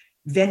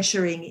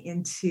venturing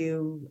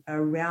into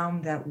a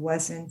realm that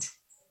wasn't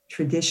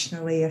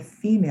traditionally a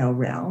female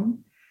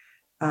realm.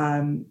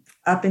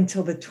 Up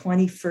until the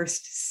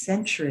 21st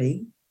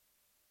century,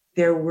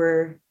 there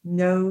were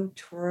no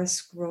Torah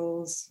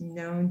scrolls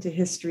known to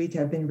history to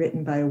have been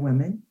written by a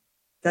woman.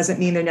 Doesn't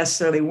mean there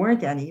necessarily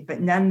weren't any,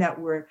 but none that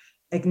were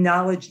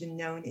acknowledged and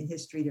known in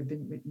history to have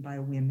been written by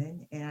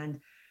women. And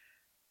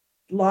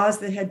laws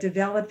that had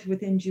developed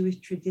within Jewish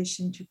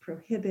tradition to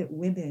prohibit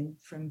women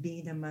from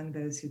being among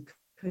those who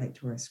could write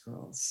Torah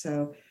scrolls.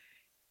 So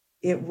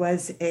it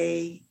was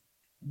a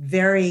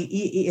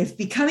if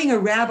becoming a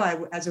rabbi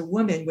as a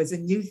woman was a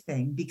new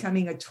thing,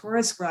 becoming a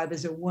Torah scribe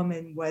as a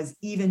woman was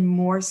even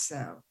more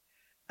so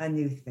a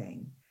new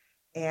thing.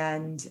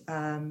 And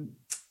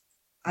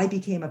I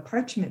became a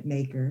parchment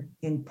maker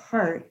in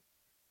part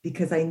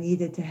because I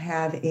needed to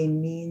have a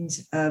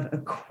means of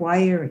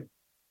acquiring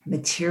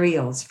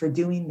materials for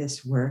doing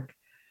this work,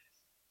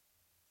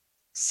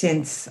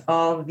 since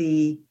all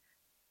the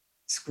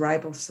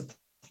scribal supply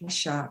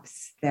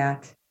shops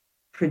that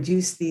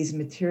produced these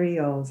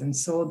materials and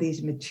sold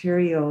these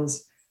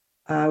materials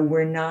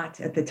were not,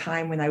 at the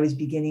time when I was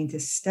beginning to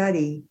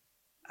study,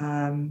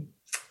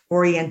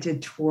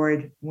 oriented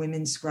toward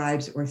women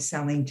scribes or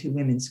selling to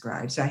women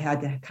scribes. So I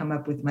had to come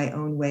up with my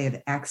own way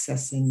of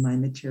accessing my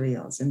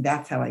materials. And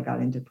that's how I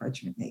got into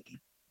parchment making.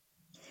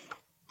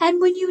 And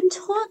when you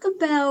talk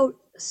about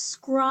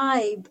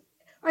scribe,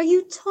 are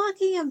you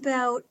talking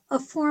about a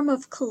form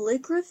of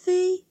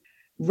calligraphy?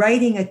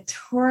 Writing a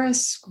Torah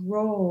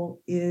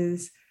scroll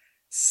is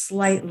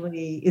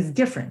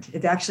different.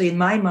 It's actually, in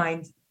my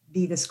mind,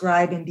 being a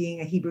scribe and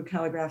being a Hebrew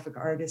calligraphic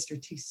artist are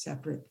two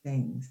separate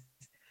things.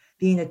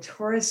 Being a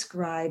Torah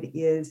scribe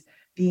is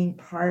being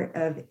part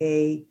of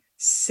a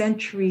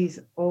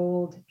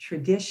centuries-old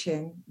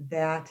tradition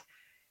that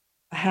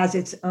has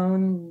its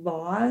own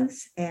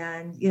laws.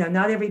 And,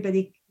 not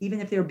everybody,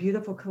 even if they're a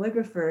beautiful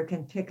calligrapher,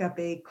 can pick up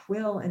a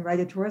quill and write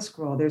a Torah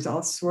scroll. There's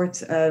all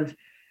sorts of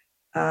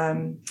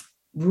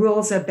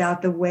rules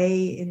about the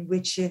way in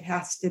which it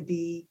has to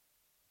be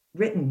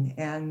written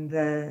and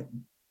the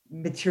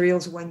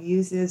materials one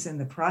uses and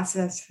the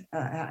process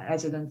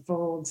as it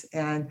unfolds.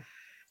 And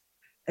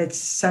it's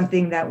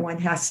something that one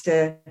has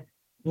to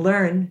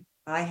learn.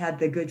 I had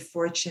the good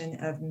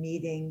fortune of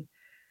meeting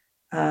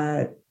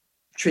a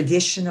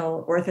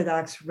traditional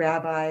Orthodox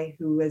rabbi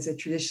who was a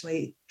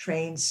traditionally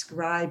trained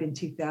scribe in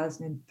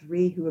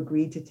 2003 who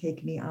agreed to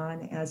take me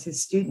on as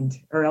his student,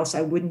 or else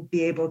I wouldn't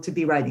be able to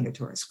be writing a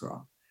Torah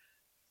scroll.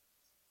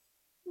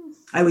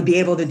 I would be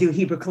able to do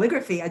Hebrew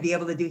calligraphy, I'd be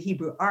able to do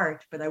Hebrew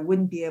art, but I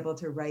wouldn't be able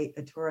to write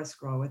a Torah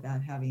scroll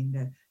without having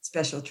the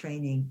special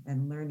training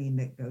and learning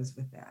that goes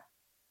with that.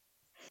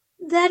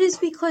 That is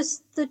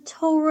because the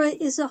Torah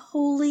is a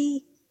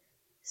holy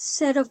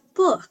set of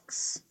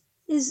books.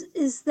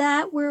 Is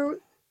that where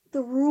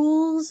the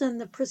rules and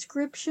the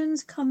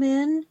prescriptions come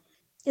in?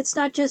 It's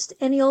not just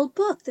any old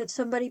book that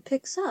somebody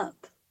picks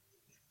up.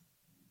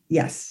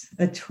 Yes,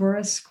 a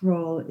Torah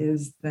scroll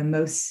is the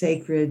most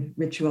sacred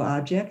ritual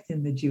object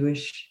in the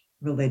Jewish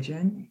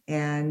religion,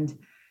 and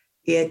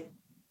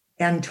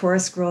Torah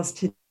scrolls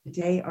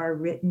today are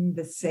written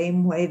the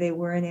same way they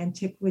were in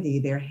antiquity.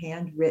 They're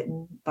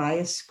handwritten by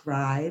a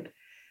scribe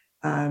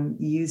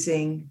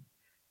using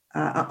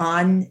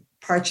on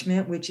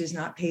parchment, which is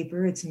not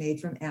paper. It's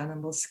made from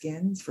animal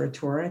skins. For a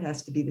Torah, it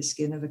has to be the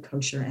skin of a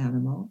kosher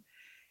animal.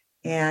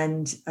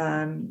 And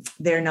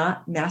they're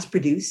not mass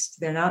produced.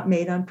 They're not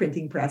made on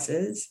printing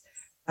presses.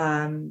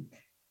 In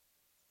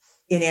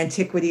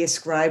antiquity, a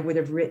scribe would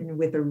have written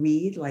with a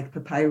reed like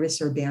papyrus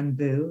or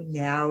bamboo.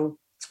 Now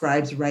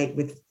scribes write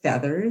with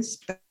feathers.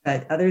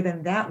 But other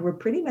than that, we're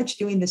pretty much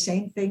doing the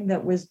same thing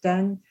that was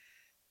done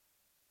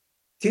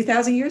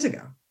 2,000 years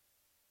ago.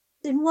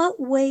 In what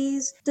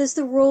ways does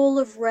the role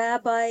of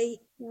rabbi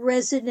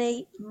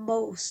resonate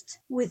most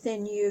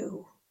within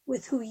you,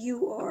 with who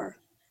you are?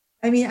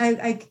 I mean,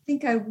 I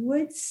think I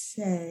would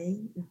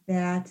say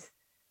that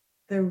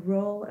the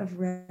role of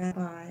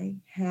rabbi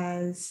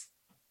has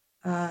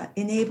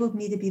enabled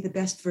me to be the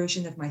best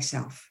version of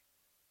myself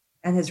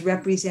and has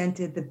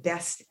represented the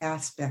best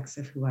aspects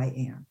of who I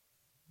am.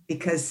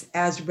 Because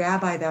as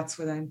rabbi, that's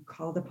what I'm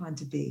called upon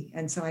to be.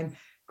 And so I'm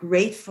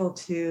grateful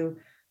to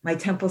my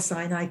Temple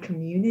Sinai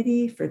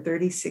community for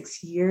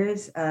 36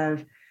 years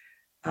of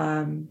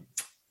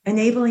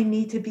enabling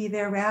me to be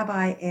their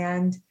rabbi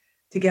and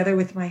together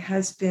with my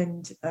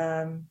husband,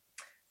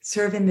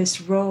 serve in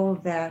this role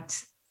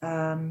that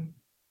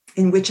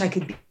in which I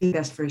could be the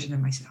best version of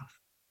myself.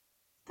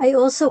 I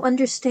also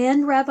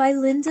understand, Rabbi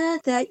Linda,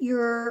 that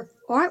your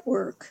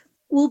artwork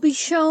will be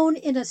shown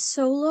in a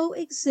solo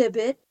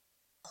exhibit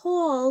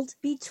called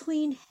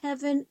Between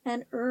Heaven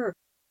and Earth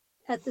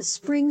at the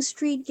Spring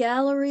Street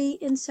Gallery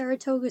in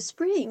Saratoga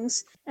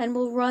Springs and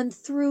will run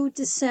through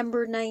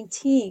December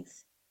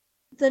 19th.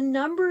 The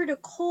number to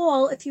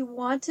call if you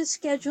want to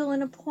schedule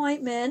an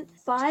appointment,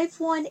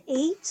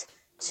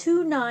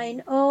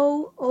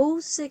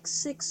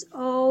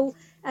 518-290-0660.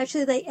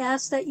 Actually, they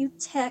ask that you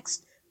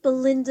text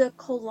Belinda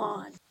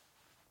Colon.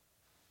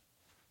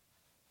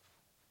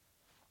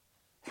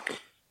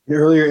 An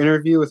earlier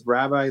interview with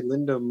Rabbi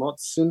Linda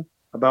Motzen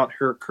about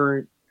her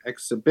current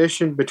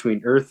exhibition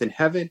Between Earth and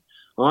Heaven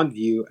on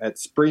view at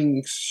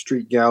Spring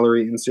Street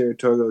Gallery in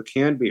Saratoga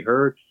can be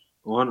heard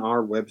on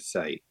our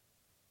website.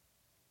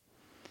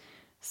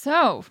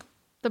 So,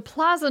 the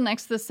plaza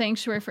next to the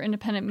Sanctuary for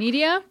Independent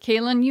Media,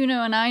 Kaylin, you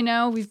know, and I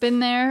know, we've been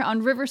there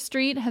on River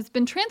Street, has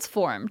been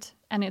transformed,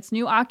 and its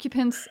new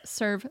occupants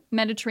serve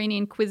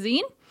Mediterranean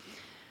cuisine.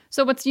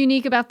 So what's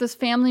unique about this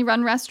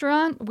family-run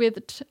restaurant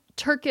with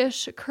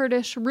Turkish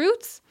Kurdish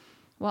roots?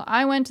 Well,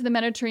 I went to the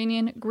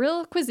Mediterranean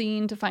Grill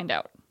Cuisine to find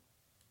out.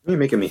 You're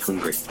making me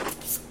hungry.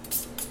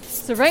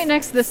 So right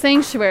next to the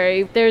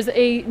Sanctuary, there's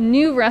a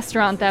new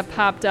restaurant that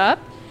popped up,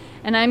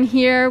 and I'm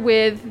here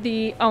with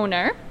the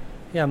owner.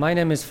 Yeah, my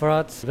name is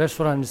Farad.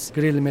 Restaurant is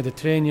Grill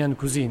Mediterranean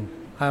Cuisine.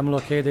 I'm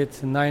located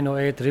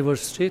 908 River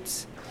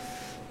Street.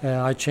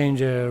 I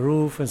changed the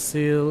roof and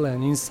seal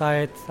and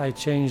inside. I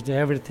changed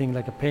everything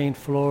like a paint,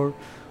 floor,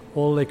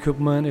 all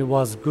equipment. It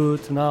was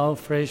good now,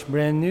 fresh,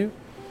 brand new.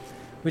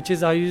 Which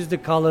is I use the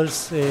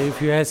colors.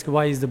 If you ask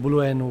why is the blue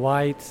and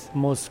white,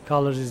 most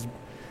colors is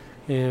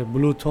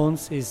blue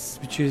tones.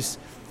 Which is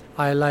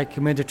I like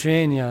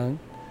Mediterranean.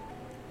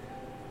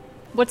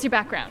 What's your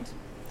background?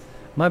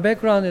 My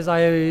background is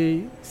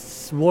I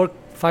worked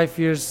 5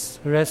 years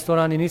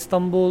restaurant in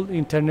Istanbul,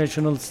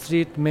 International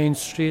Street, Main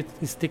Street,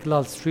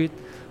 Istiklal Street,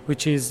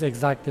 which is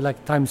exactly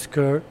like Times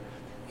Square.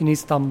 In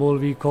Istanbul,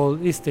 we call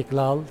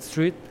Istiklal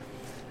Street.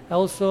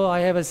 Also, I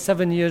have a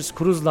 7 years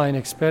cruise line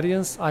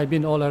experience. I've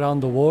been all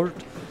around the world.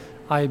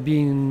 I've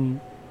been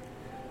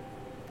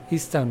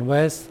east and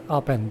west,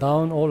 up and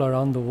down, all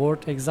around the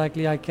world.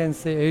 Exactly, I can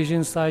say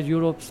Asian side,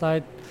 Europe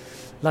side,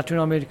 Latin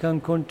American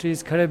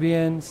countries,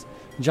 Caribbean,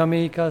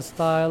 Jamaica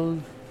style,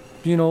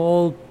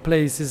 all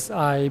places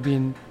I've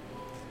been.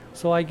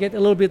 So I get a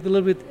little bit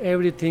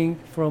everything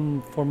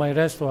for my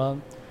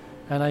restaurant,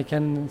 and I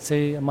can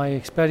say my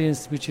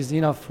experience, which is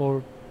enough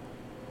for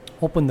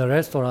open the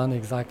restaurant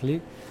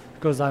exactly,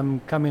 because I'm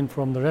coming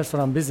from the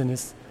restaurant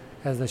business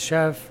as a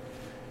chef,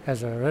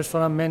 as a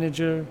restaurant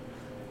manager,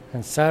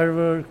 and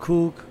server,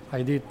 cook.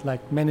 I did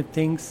like many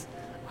things.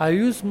 I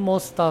use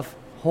most stuff,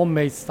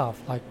 homemade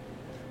stuff, like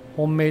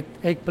homemade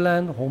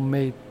eggplant,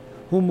 homemade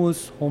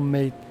hummus,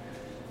 homemade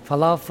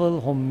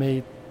falafel,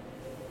 homemade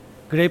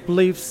grape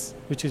leaves,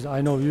 which is,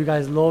 I know you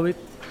guys love it.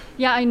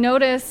 Yeah, I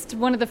noticed,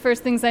 one of the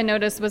first things I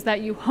noticed was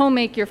that you home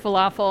make your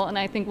falafel, and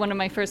I think one of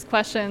my first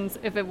questions,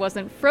 if it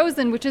wasn't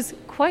frozen, which is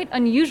quite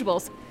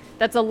unusual.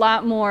 That's a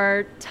lot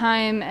more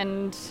time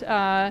and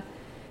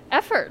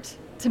effort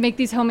to make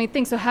these homemade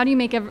things. So how do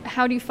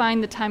you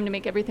find the time to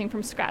make everything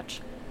from scratch?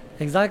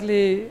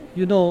 Exactly,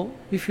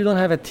 if you don't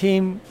have a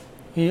team,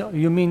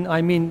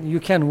 you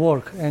can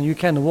work and you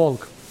can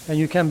walk and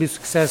you can be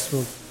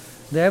successful.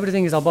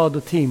 Everything is about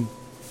the team.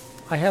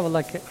 I have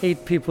like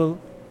 8 people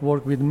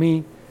work with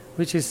me,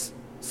 which is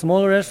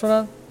small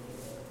restaurant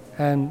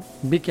and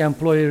big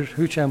employer,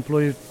 huge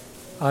employer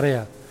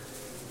area.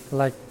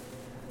 Like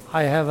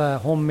I have a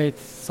homemade,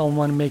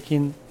 someone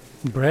making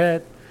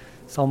bread,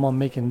 someone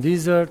making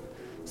dessert,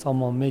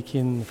 someone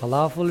making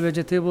falafel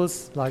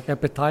vegetables like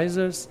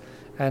appetizers,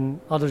 and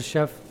other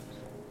chef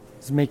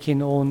is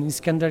making own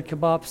Iskender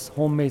kebabs,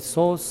 homemade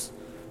sauce,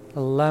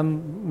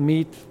 lamb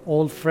meat,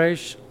 all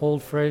fresh.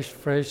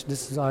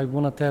 This is, I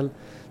want to tell,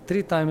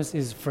 3 times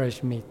is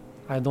fresh meat.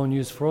 I don't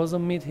use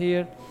frozen meat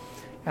here,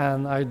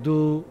 and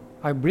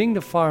I bring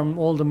the farm,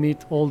 all the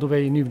meat, all the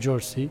way in New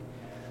Jersey.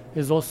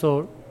 It's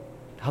also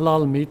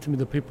halal meat.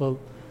 The people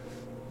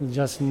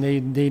just they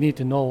need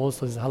to know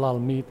also it's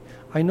halal meat.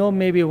 I know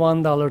maybe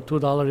 $1,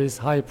 $2 is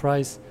high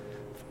price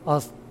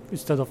us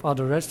instead of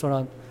other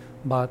restaurant,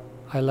 but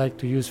I like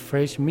to use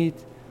fresh meat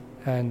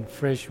and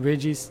fresh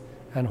veggies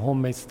and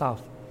homemade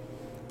stuff.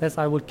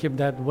 I will keep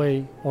that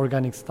way,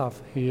 organic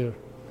stuff here.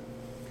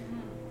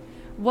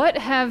 What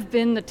have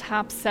been the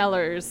top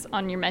sellers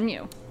on your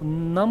menu?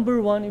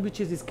 Number 1,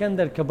 which is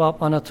Iskender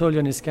kebab,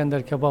 Anatolian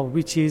Iskender kebab,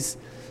 which is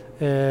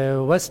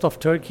west of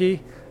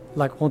Turkey,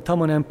 like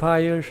Ottoman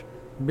Empire,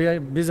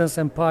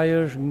 Byzantine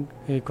Empire,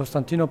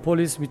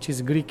 Constantinopolis, which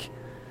is Greek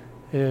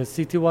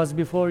city was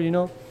before,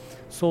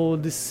 So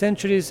this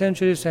century,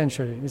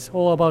 it's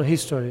all about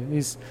history.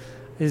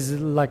 It's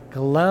like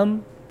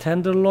lamb,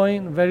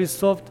 tenderloin, very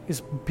soft.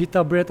 It's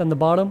pita bread on the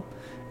bottom,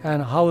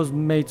 and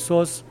house-made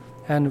sauce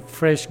and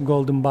fresh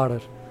golden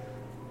butter.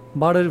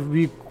 Butter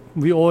we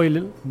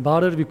oil,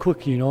 butter we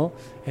cook,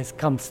 it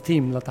comes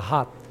steam like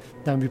hot.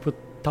 Then we put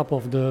top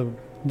of the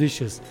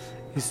dishes.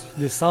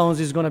 The sounds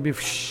is gonna be,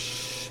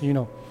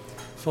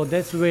 So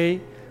that's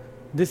way.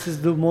 This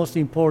is the most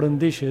important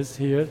dishes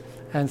here.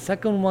 And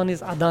second one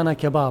is Adana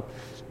kebab.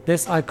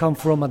 This I come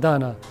from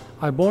Adana.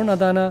 I born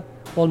Adana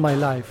all my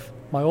life.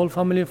 My whole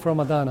family from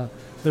Adana.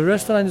 The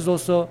restaurant is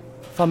also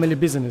family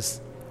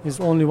business. It's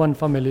only one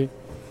family,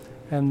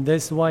 and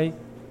that's why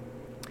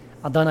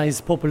Adana is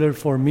popular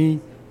for me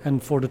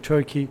and for the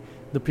Turkey.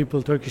 The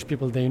people, Turkish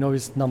people, they know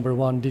it's number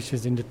one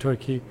dishes in the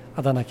Turkey,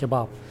 Adana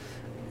kebab.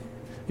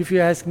 If you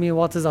ask me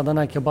what is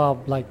Adana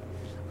kebab, like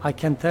I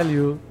can tell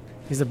you,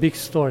 it's a big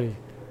story.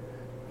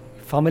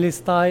 Family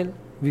style,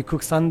 we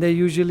cook Sunday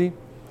usually,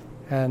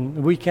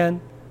 and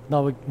weekend.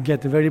 Now it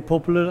get very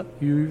popular.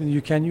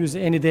 You can use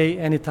any day,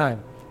 any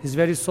time. It's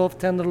very soft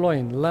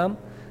tenderloin, lamb,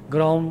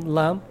 ground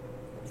lamb,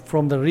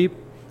 from the rib.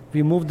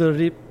 We move the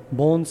rib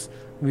bones.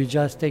 We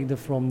just take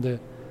from the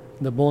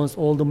bones,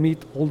 all the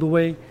meat, all the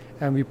way,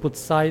 and we put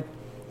side,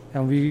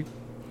 and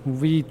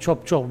we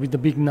chop with the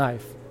big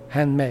knife,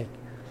 handmade,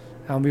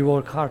 and we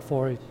work hard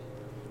for it.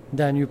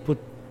 Then you put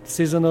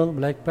seasonal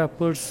black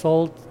pepper,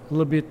 salt, a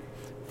little bit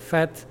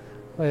fat,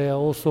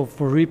 also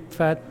for rib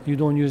fat. You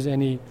don't use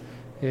any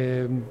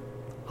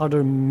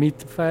other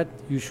meat fat.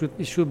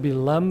 It should be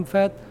lamb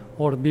fat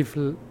or beef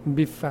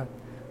fat,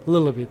 a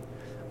little bit.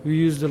 We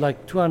use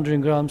like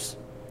 200 grams,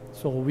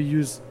 so we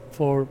use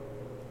for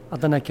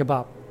Adana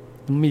kebab,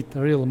 meat,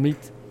 real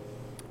meat.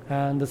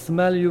 And the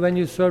smell when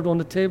you serve on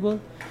the table,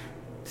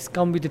 this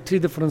comes with the 3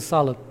 different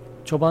salad,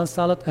 choban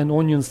salad and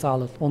onion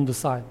salad on the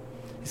side.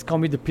 It's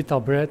come with the pita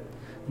bread,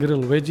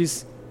 grilled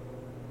veggies.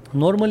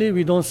 Normally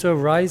we don't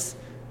serve rice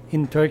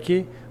in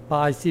Turkey, but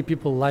I see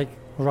people like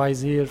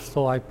rice here,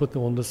 so I put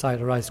on the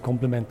side rice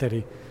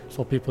complimentary,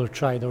 so people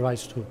try the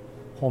rice too,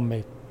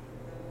 homemade.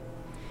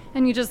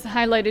 And you just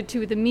highlighted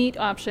 2 of the meat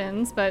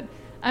options, but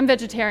I'm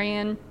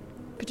vegetarian.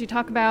 Could you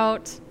talk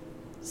about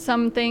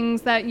some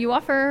things that you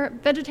offer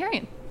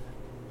vegetarian?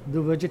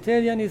 The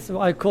vegetarian is,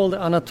 I call the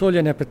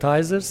Anatolian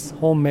appetizers,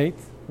 homemade,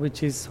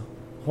 which is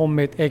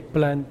homemade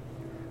eggplant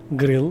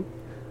grill.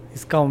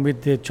 It's come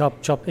with the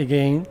chop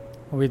again,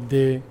 with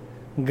the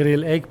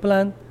grilled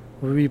eggplant.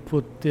 We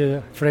put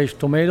the fresh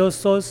tomato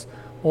sauce,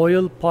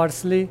 oil,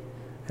 parsley.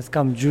 It's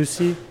come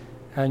juicy,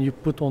 and you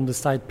put on the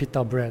side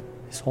pita bread.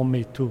 It's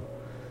homemade too.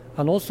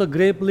 And also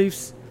grape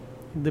leaves.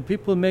 The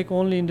people make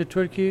only in the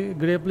Turkey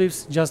grape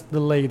leaves, just the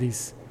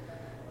ladies.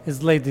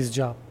 It's ladies'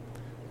 job.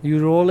 You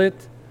roll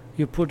it,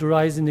 you put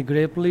rice in the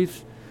grape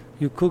leaves,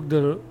 you cook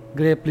the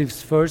grape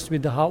leaves first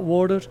with the hot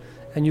water,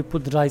 and you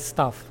put rice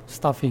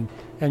stuffing,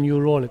 and you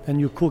roll it, and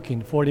you cook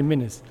in 40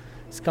 minutes.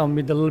 It's come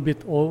with a little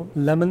bit of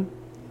lemon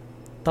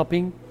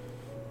topping,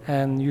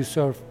 and you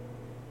serve.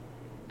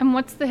 And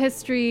what's the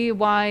history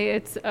why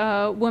it's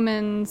a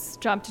woman's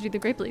job to do the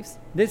grape leaves?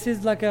 This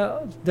is like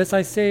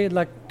I say,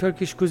 like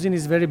Turkish cuisine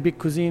is very big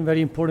cuisine,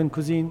 very important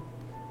cuisine.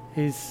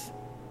 It's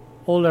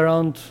all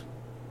around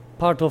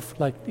part of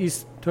like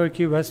East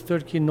Turkey, West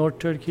Turkey, North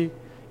Turkey.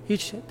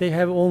 Each, they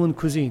have own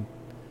cuisine.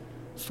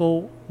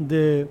 So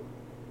the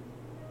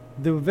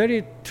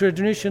very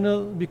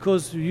traditional,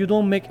 because you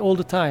don't make all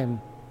the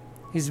time.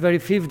 It's very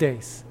 5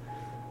 days.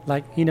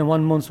 Like in a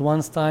 1 month,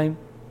 once time,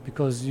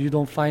 because you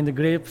don't find the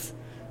grapes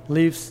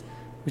leaves,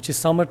 which is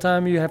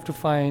summertime you have to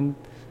find,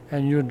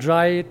 and you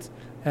dry it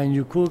and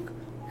you cook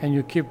and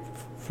you keep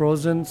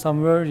frozen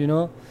somewhere,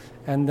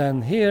 and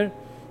then here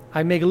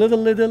I make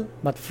little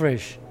but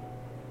fresh.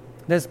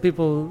 That's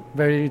people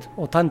very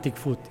authentic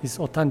food. It's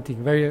authentic,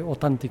 very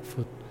authentic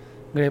food,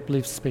 grape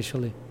leaves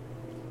especially.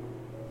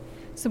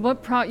 So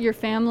what brought your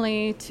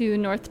family to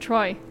North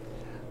Troy?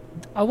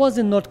 I was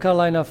in North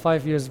Carolina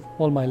 5 years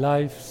all my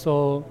life,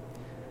 so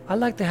I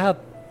like to help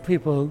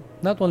people,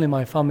 not only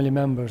my family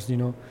members,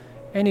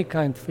 any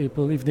kind of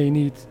people if they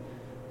need,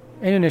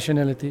 any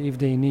nationality if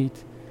they need,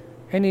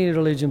 any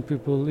religion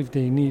people if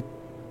they need.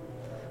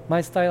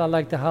 My style, I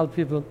like to help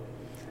people.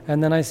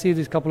 And then I see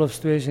this couple of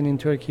situations in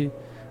Turkey,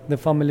 the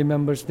family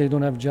members, they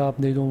don't have job,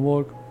 they don't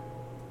work.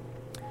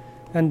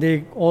 And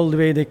they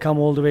come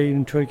all the way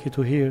in Turkey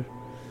to here.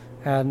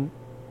 And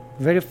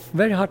very,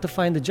 very hard to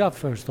find a job,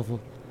 first of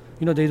all.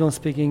 They don't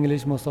speak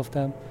English, most of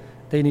them.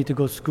 They need to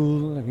go to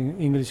school, like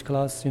English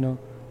class,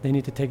 They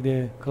need to take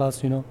the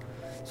class,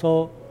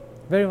 So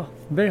very,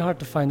 very hard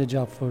to find a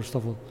job, first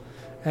of all.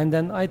 And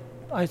then I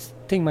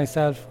think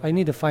myself, I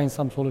need to find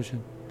some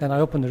solution. Then I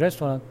open the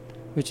restaurant,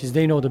 which is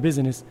they know the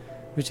business,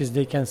 which is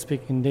they can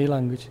speak in their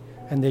language,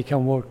 and they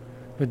can work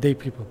with their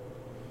people.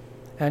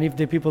 And if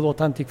the people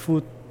authentic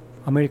food,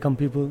 American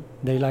people,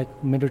 they like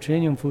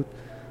Mediterranean food,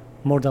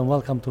 more than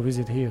welcome to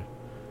visit here.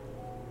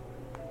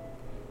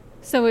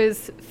 So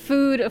is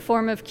food a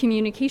form of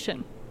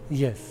communication?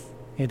 Yes,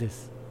 it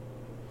is.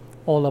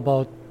 All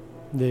about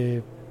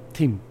the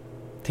team,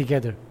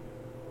 together,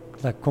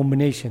 like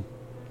combination.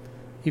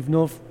 If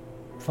no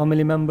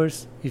family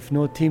members, if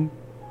no team,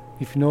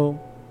 if no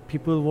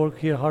people work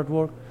here, hard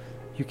work,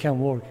 you can't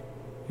work.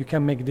 you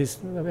can make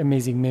this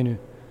amazing menu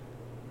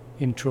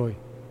in Troy.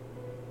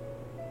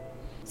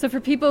 So for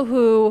people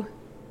who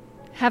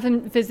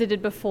haven't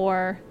visited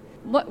before,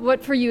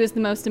 what for you is the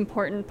most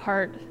important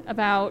part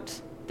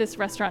about this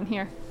restaurant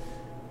here?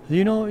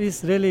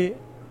 It's really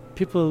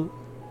people,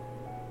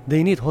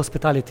 they need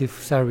hospitality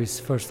service,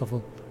 first of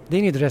all.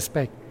 They need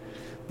respect.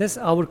 That's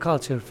our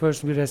culture.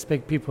 First, we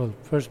respect people.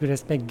 First, we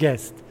respect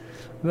guests.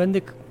 When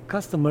the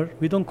customer,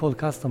 we don't call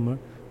customer,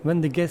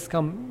 when the guests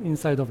come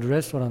inside of the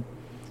restaurant,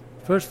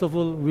 first of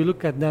all, we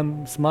look at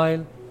them,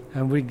 smile,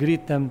 and we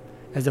greet them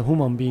as a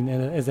human being,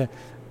 as a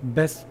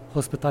best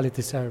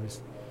hospitality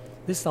service.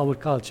 This is our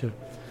culture.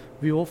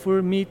 We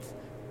offer meat,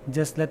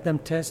 just let them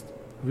test.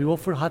 We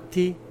offer hot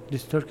tea,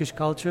 this Turkish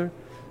culture.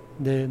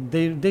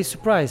 They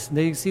surprised.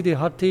 They see the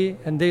hot tea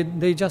and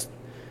they just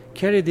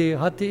carry the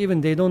hot tea,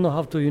 even they don't know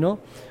how to,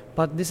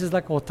 but this is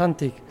like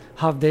authentic,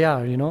 how they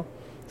are,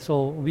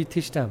 So we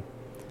teach them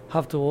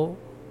how to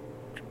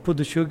put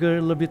the sugar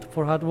a little bit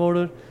for hot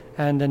water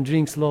and then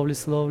drink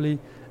slowly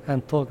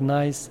and talk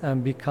nice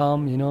and be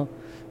calm,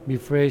 be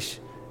fresh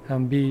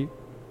and be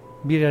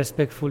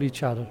respectful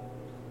each other.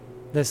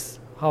 That's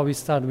how we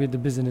start with the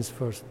business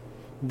first.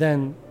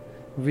 Then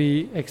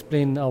we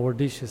explain our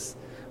dishes.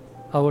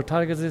 Our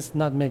target is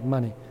not make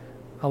money.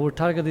 Our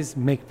target is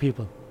make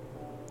people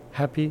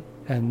happy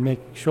and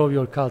show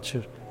your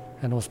culture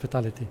and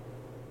hospitality.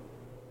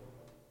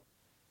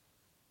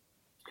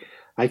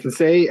 I can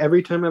say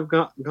every time I've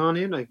gone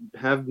in, I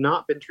have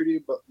not been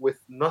treated with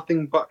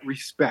nothing but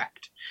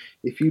respect.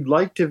 If you'd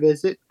like to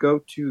visit, go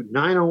to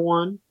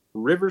 901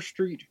 River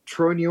Street,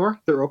 Troy, New York.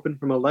 They're open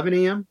from 11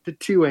 a.m. to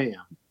 2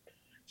 a.m.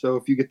 So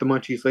if you get the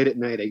munchies late at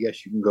night, I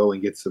guess you can go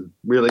and get some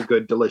really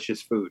good,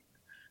 delicious food.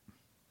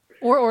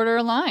 Or order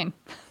online.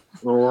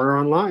 Or order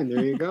online.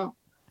 There you go.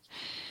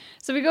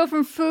 So we go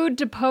from food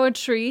to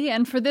poetry,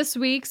 and for this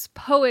week's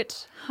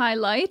Poet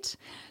Highlight,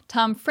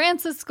 Tom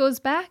Francis goes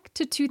back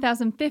to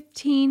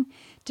 2015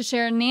 to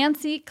share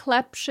Nancy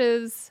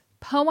Klepsch's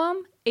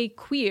poem, A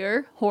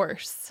Queer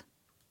Horse.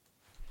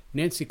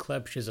 Nancy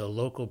Klepsch is a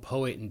local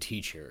poet and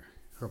teacher.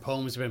 Her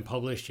poems have been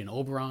published in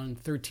Oberon,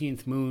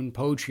 13th Moon,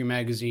 Poetry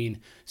Magazine,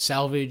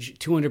 Salvage,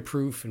 200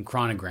 Proof, and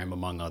Chronogram,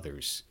 among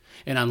others,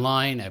 and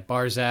online at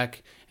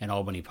Barzac and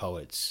Albany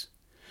Poets.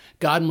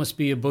 God Must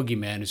Be a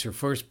Boogeyman is her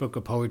first book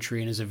of poetry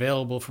and is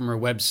available from her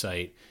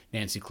website,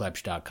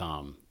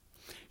 nancyklepsch.com.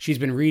 She's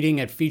been reading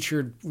at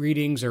featured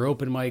readings or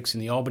open mics in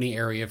the Albany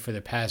area for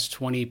the past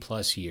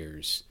 20-plus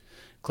years.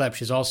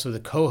 Klepsch is also the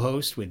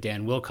co-host with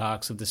Dan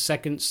Wilcox of the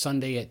second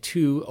Sunday at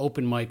 2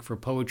 open mic for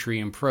poetry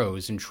and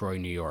prose in Troy,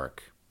 New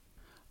York.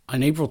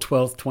 On April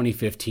 12,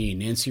 2015,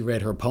 Nancy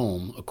read her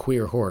poem, A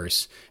Queer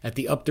Horse, at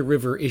the Up the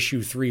River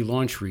Issue 3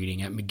 launch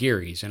reading at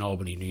McGarry's in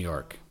Albany, New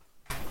York.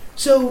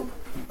 So,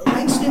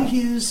 Langston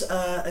Hughes,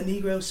 A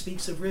Negro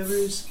Speaks of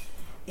Rivers,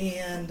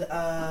 and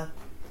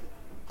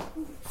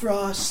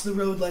Frost, The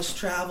Road Less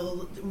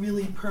Traveled,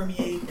 really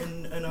permeate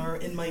in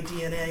my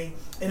DNA.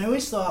 And I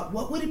always thought,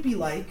 what would it be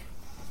like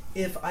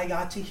if I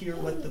got to hear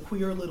what the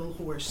queer little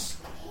horse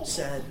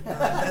said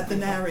that the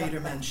narrator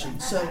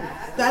mentioned? So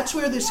that's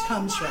where this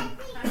comes from.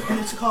 And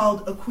it's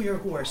called A Queer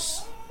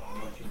Horse.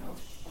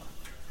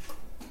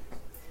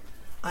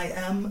 I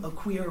am a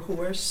queer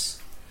horse,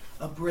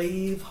 a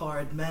brave,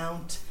 hard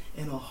mount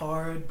in a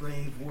hard,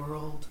 brave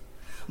world.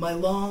 My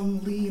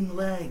long, lean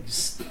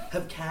legs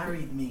have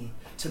carried me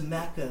to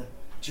Mecca,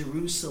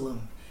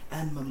 Jerusalem,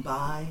 and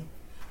Mumbai.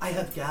 I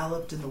have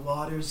galloped in the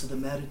waters of the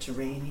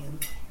Mediterranean,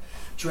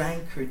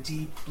 drank her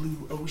deep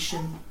blue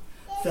ocean,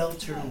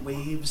 felt her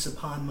waves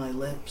upon my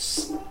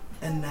lips,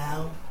 and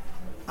now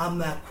I'm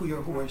that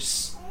queer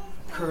horse,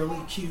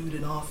 curly-cued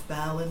and off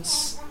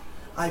balance.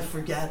 I have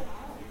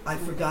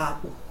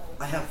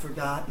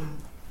forgotten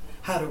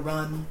how to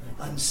run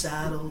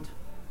unsaddled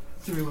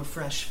through a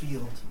fresh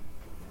field.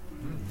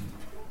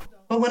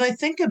 But when I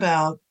think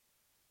about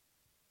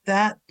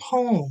that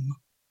poem,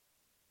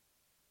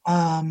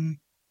 I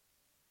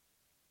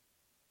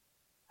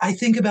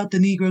think about The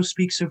Negro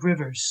Speaks of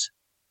Rivers.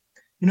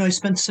 I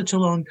spent such a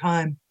long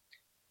time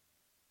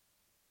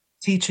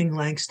teaching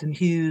Langston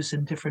Hughes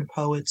and different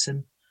poets,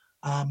 and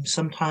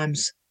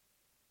sometimes,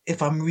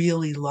 if I'm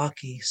really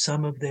lucky,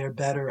 some of their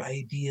better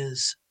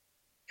ideas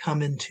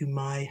come into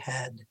my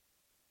head,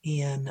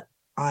 and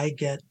I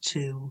get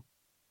to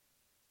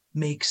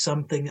make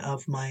something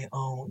of my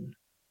own.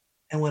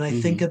 And when I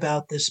think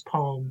about this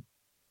poem,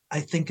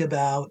 I think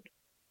about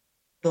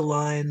the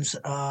lines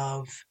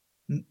of,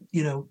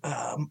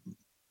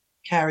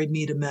 carried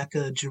me to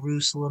Mecca,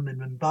 Jerusalem,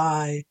 and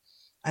Mumbai.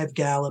 I've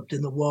galloped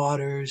in the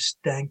waters,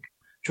 drank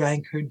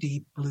her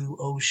deep blue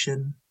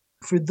ocean.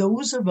 For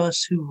those of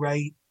us who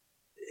write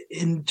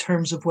in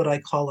terms of what I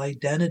call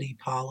identity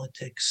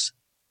politics,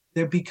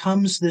 there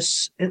becomes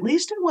this, at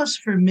least it was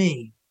for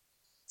me,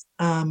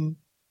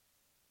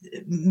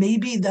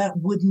 maybe that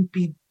wouldn't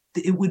be,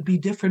 it would be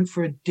different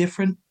for a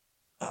different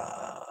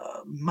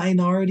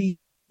minority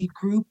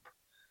group.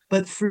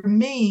 But for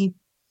me,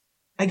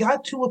 I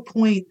got to a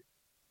point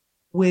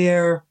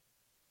where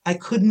I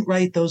couldn't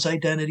write those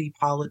identity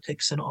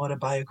politics and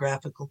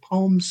autobiographical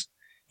poems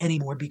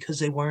anymore because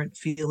they weren't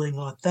feeling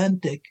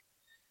authentic.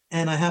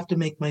 And I have to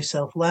make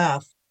myself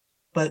laugh.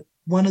 But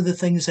one of the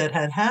things that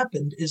had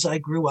happened is I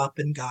grew up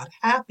and got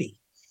happy,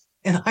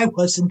 and I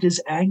wasn't as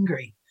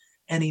angry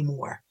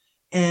anymore.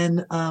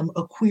 And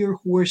A Queer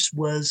Horse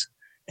was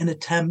an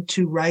attempt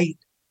to write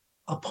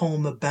a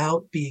poem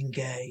about being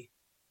gay,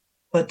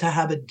 but to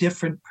have a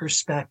different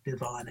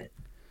perspective on it.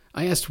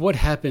 I asked what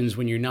happens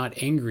when you're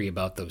not angry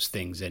about those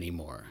things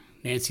anymore.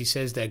 Nancy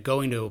says that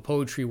going to a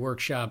poetry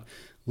workshop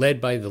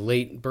led by the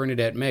late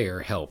Bernadette Mayer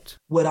helped.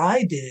 What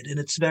I did, and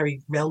it's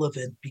very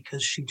relevant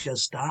because she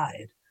just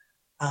died,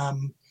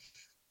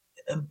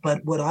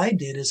 but what I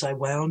did is I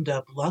wound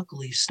up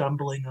luckily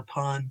stumbling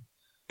upon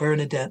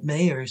Bernadette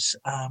Mayer's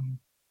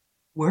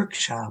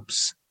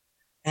workshops,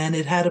 and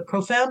it had a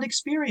profound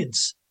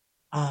experience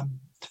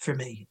for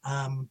me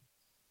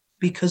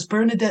because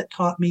Bernadette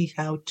taught me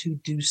how to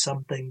do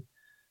something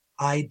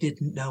I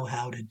didn't know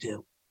how to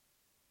do.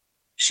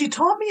 She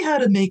taught me how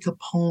to make a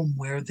poem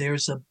where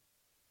there's a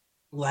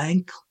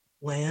blank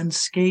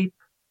landscape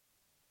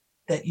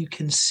that you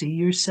can see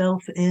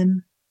yourself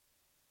in.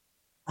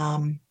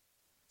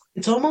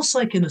 It's almost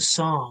like in a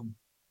song.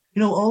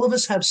 You know, all of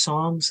us have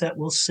songs that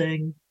we'll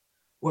sing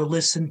or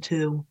listen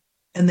to,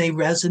 and they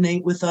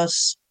resonate with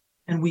us,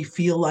 and we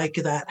feel like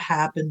that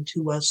happened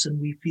to us, and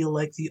we feel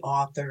like the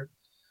author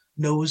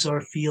knows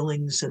our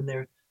feelings and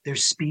they're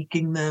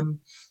speaking them.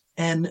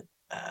 And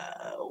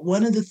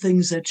one of the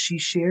things that she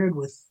shared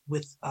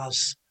with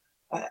us,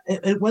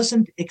 it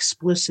wasn't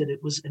explicit,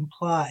 it was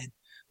implied,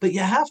 but you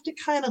have to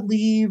kind of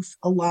leave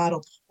a lot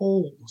of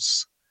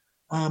holes.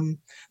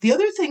 The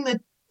other thing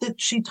that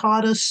she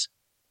taught us,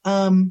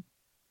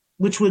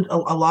 which would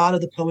a lot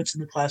of the poets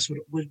in the class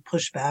would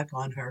push back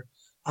on her,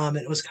 and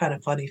it was kind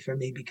of funny for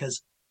me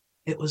because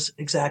it was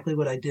exactly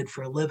what I did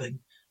for a living.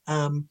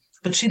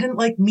 But she didn't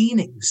like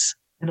meanings,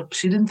 and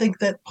she didn't think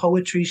that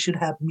poetry should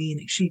have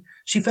meaning.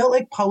 She felt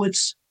like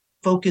poets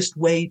focused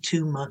way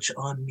too much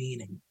on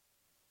meaning.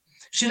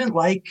 She didn't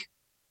like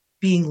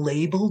being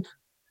labeled,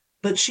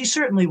 but she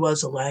certainly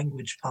was a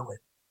language poet.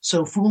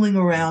 So fooling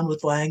around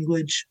with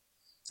language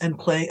and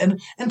play,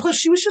 and plus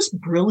she was just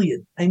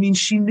brilliant. I mean,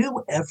 she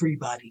knew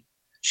everybody.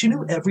 She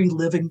knew every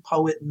living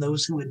poet and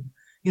those who had,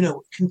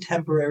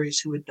 contemporaries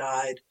who had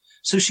died.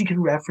 So she could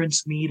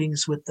reference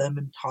meetings with them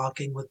and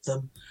talking with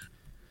them.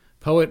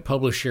 Poet,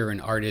 publisher, and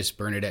artist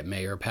Bernadette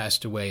Mayer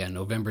passed away on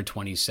November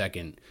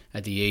 22nd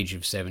at the age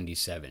of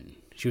 77.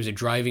 She was a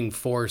driving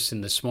force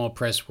in the small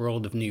press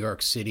world of New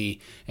York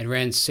City and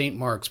ran St.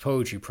 Mark's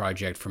Poetry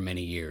Project for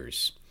many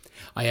years.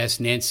 I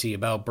asked Nancy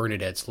about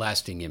Bernadette's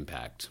lasting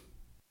impact.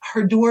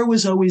 Her door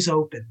was always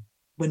open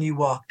when you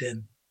walked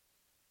in.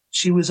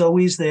 She was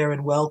always there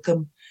and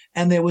welcome,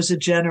 and there was a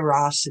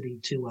generosity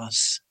to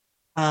us.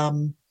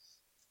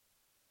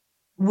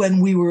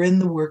 When we were in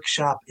the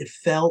workshop, it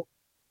felt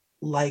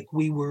like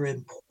we were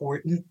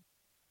important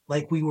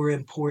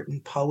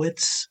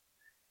poets,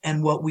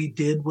 and what we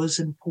did was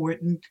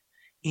important.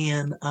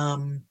 And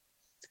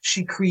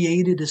she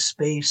created a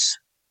space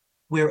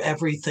where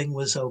everything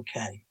was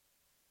okay.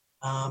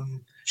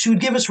 She would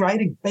give us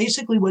writing.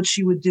 Basically, what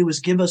she would do is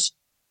give us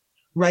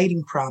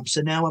writing prompts.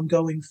 And now I'm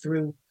going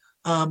through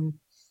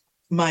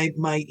my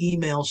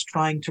emails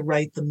trying to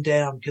write them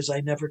down because I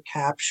never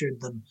captured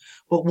them.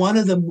 But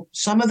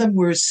some of them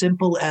were as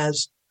simple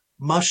as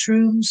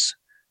mushrooms,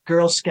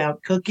 Girl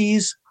Scout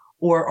cookies,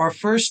 or our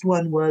first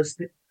one was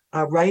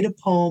write a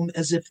poem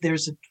as if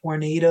there's a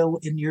tornado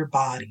in your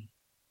body.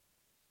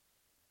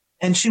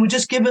 And she would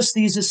just give us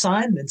these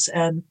assignments.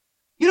 And,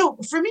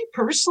 for me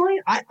personally,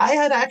 I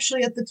had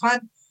actually at the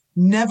time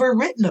never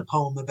written a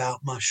poem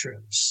about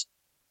mushrooms.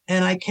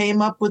 And I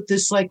came up with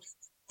this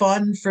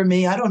fun for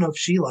me, I don't know if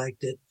she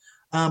liked it,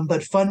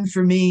 but fun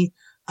for me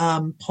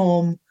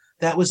poem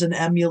that was an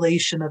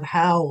emulation of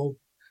Howl,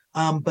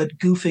 but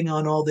goofing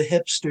on all the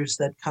hipsters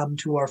that come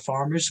to our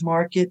farmers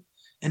market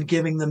and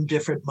giving them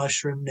different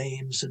mushroom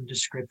names and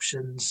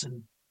descriptions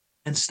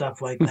and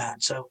stuff like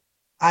that. So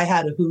I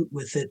had a hoot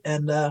with it.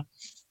 And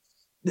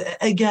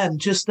again,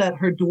 just that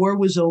her door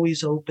was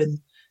always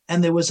open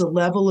and there was a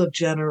level of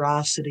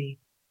generosity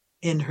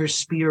in her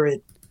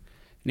spirit.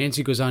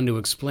 Nancy goes on to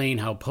explain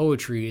how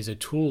poetry is a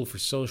tool for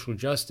social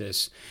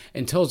justice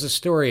and tells a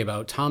story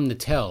about Tom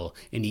Natel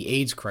in the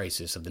AIDS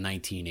crisis of the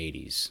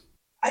 1980s.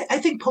 I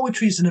think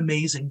poetry is an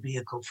amazing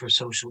vehicle for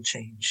social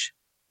change.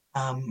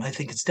 I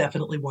think it's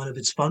definitely one of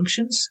its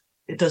functions.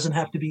 It doesn't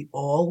have to be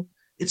all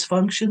its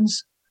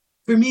functions.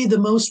 For me, the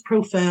most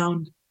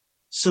profound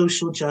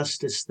social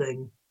justice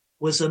thing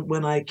was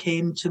when I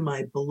came to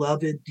my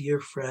beloved dear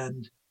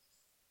friend,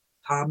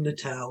 Tom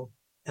Natel,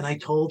 and I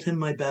told him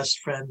my best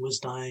friend was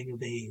dying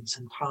of AIDS.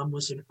 And Tom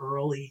was an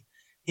early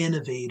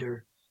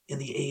innovator in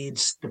the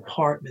AIDS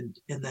department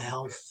in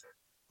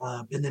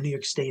in the New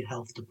York State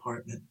Health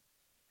Department.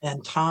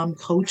 And Tom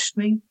coached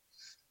me,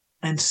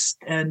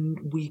 and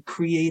we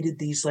created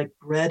these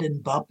bread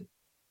and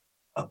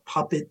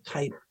puppet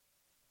type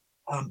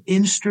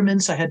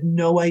instruments. I had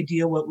no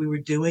idea what we were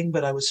doing,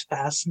 but I was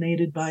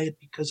fascinated by it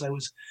because I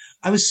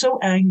was so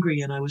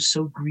angry and I was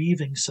so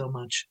grieving so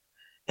much.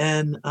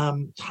 And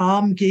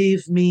Tom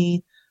gave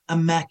me a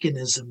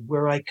mechanism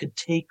where I could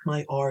take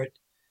my art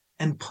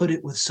and put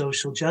it with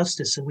social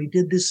justice. And we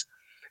did this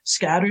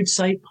scattered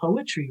site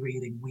poetry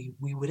reading.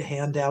 We would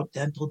hand out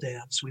dental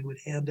dams. We would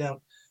hand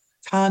out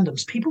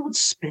condoms. People would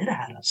spit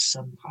at us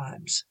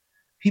sometimes.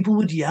 People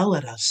would yell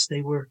at us.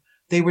 They were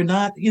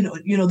not,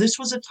 this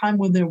was a time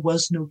when there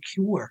was no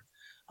cure.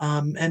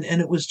 And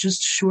it was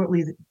just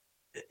shortly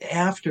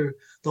after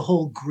the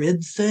whole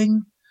grid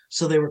thing.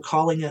 So they were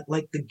calling it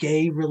like the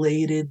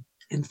gay-related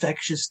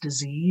infectious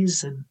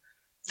disease and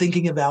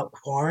thinking about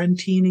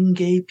quarantining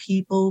gay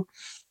people.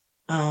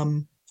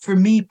 For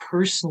me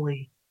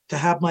personally, to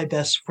have my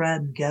best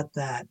friend get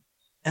that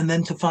and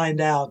then to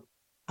find out,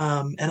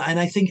 and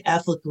I think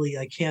ethically,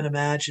 I can't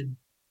imagine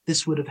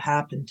this would have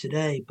happened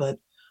today, but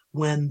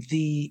when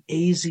the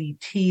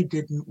AZT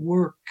didn't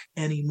work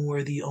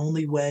anymore, the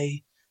only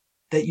way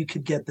that you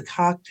could get the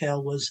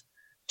cocktail was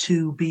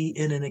to be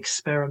in an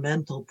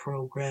experimental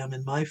program,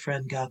 and my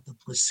friend got the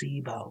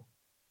placebo.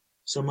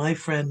 So my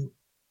friend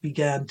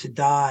began to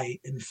die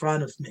in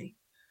front of me.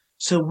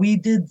 So we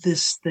did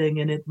this thing,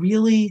 and it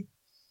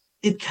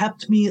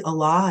kept me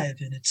alive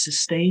and it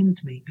sustained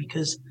me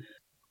because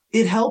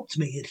it helped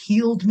me. It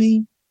healed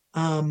me.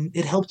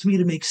 It helped me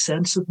to make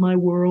sense of my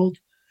world.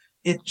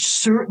 It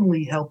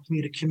certainly helped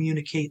me to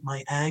communicate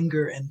my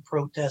anger and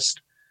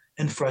protest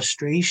and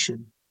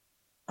frustration.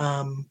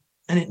 And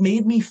it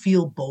made me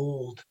feel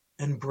bold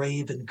and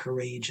brave and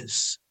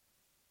courageous.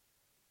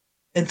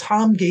 And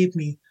Tom gave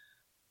me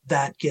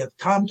that gift.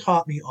 Tom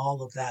taught me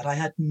all of that. I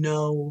had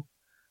no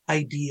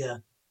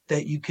idea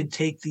that you could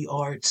take the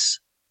arts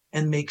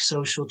and make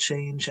social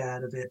change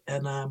out of it.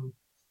 And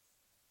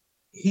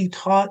he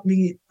taught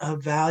me a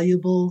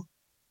valuable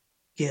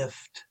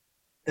gift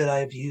that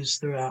I've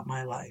used throughout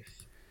my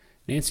life.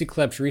 Nancy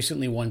Klepsch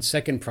recently won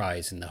second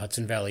prize in the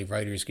Hudson Valley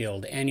Writers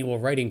Guild annual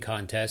writing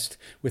contest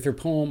with her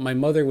poem My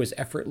Mother Was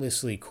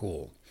Effortlessly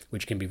Cool,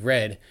 which can be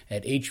read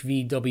at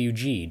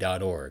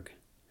hvwg.org.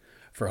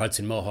 For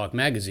Hudson Mohawk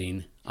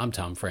Magazine, I'm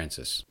Tom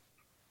Francis.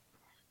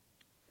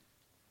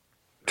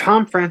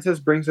 Tom Francis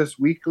brings us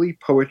weekly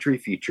poetry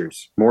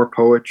features. More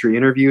poetry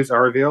interviews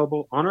are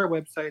available on our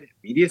website at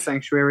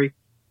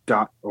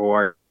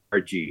mediasanctuary.org.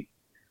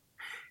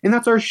 And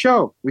that's our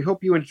show. We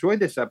hope you enjoyed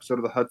this episode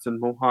of the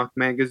Hudson Mohawk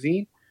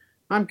Magazine.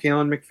 I'm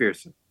Kaylin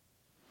McPherson.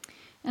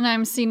 And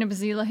I'm Sina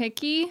Bazila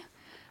Hickey.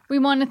 We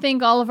want to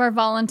thank all of our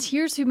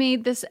volunteers who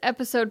made this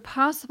episode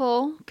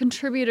possible.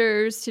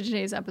 Contributors to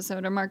today's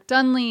episode are Mark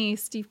Dunley,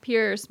 Steve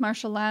Pierce,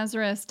 Marsha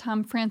Lazarus,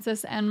 Tom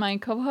Francis, and my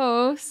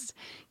co-host,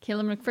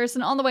 Kaylin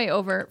McPherson, all the way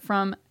over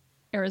from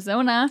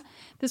Arizona.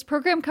 This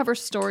program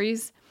covers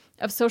stories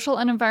of social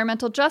and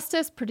environmental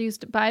justice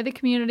produced by the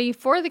community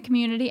for the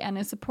community and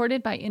is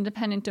supported by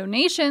independent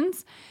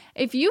donations.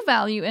 If you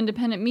value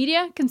independent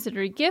media, consider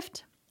a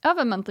gift of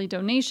a monthly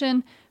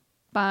donation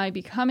by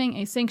becoming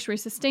a Sanctuary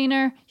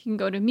Sustainer. You can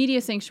go to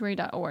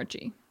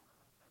mediasanctuary.org.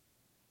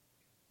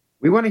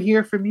 We want to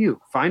hear from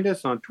you. Find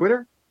us on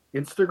Twitter,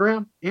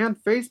 Instagram, and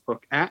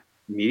Facebook at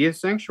Media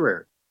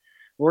Sanctuary,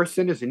 or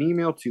send us an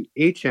email to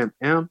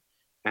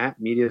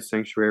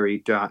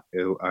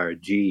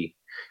hmm@mediasanctuary.org.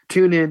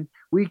 Tune in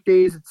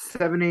weekdays at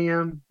 7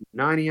 a.m.,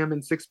 9 a.m.,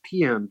 and 6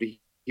 p.m. to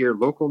hear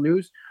local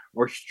news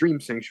or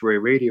stream Sanctuary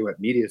Radio at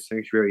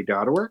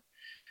mediasanctuary.org.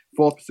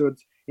 Full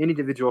episodes and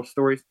individual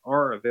stories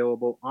are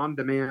available on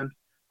demand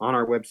on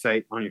our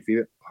website, on your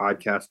favorite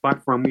podcast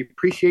platform. We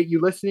appreciate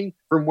you listening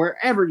from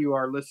wherever you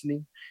are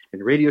listening,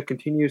 and radio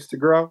continues to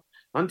grow.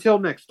 Until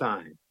next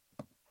time.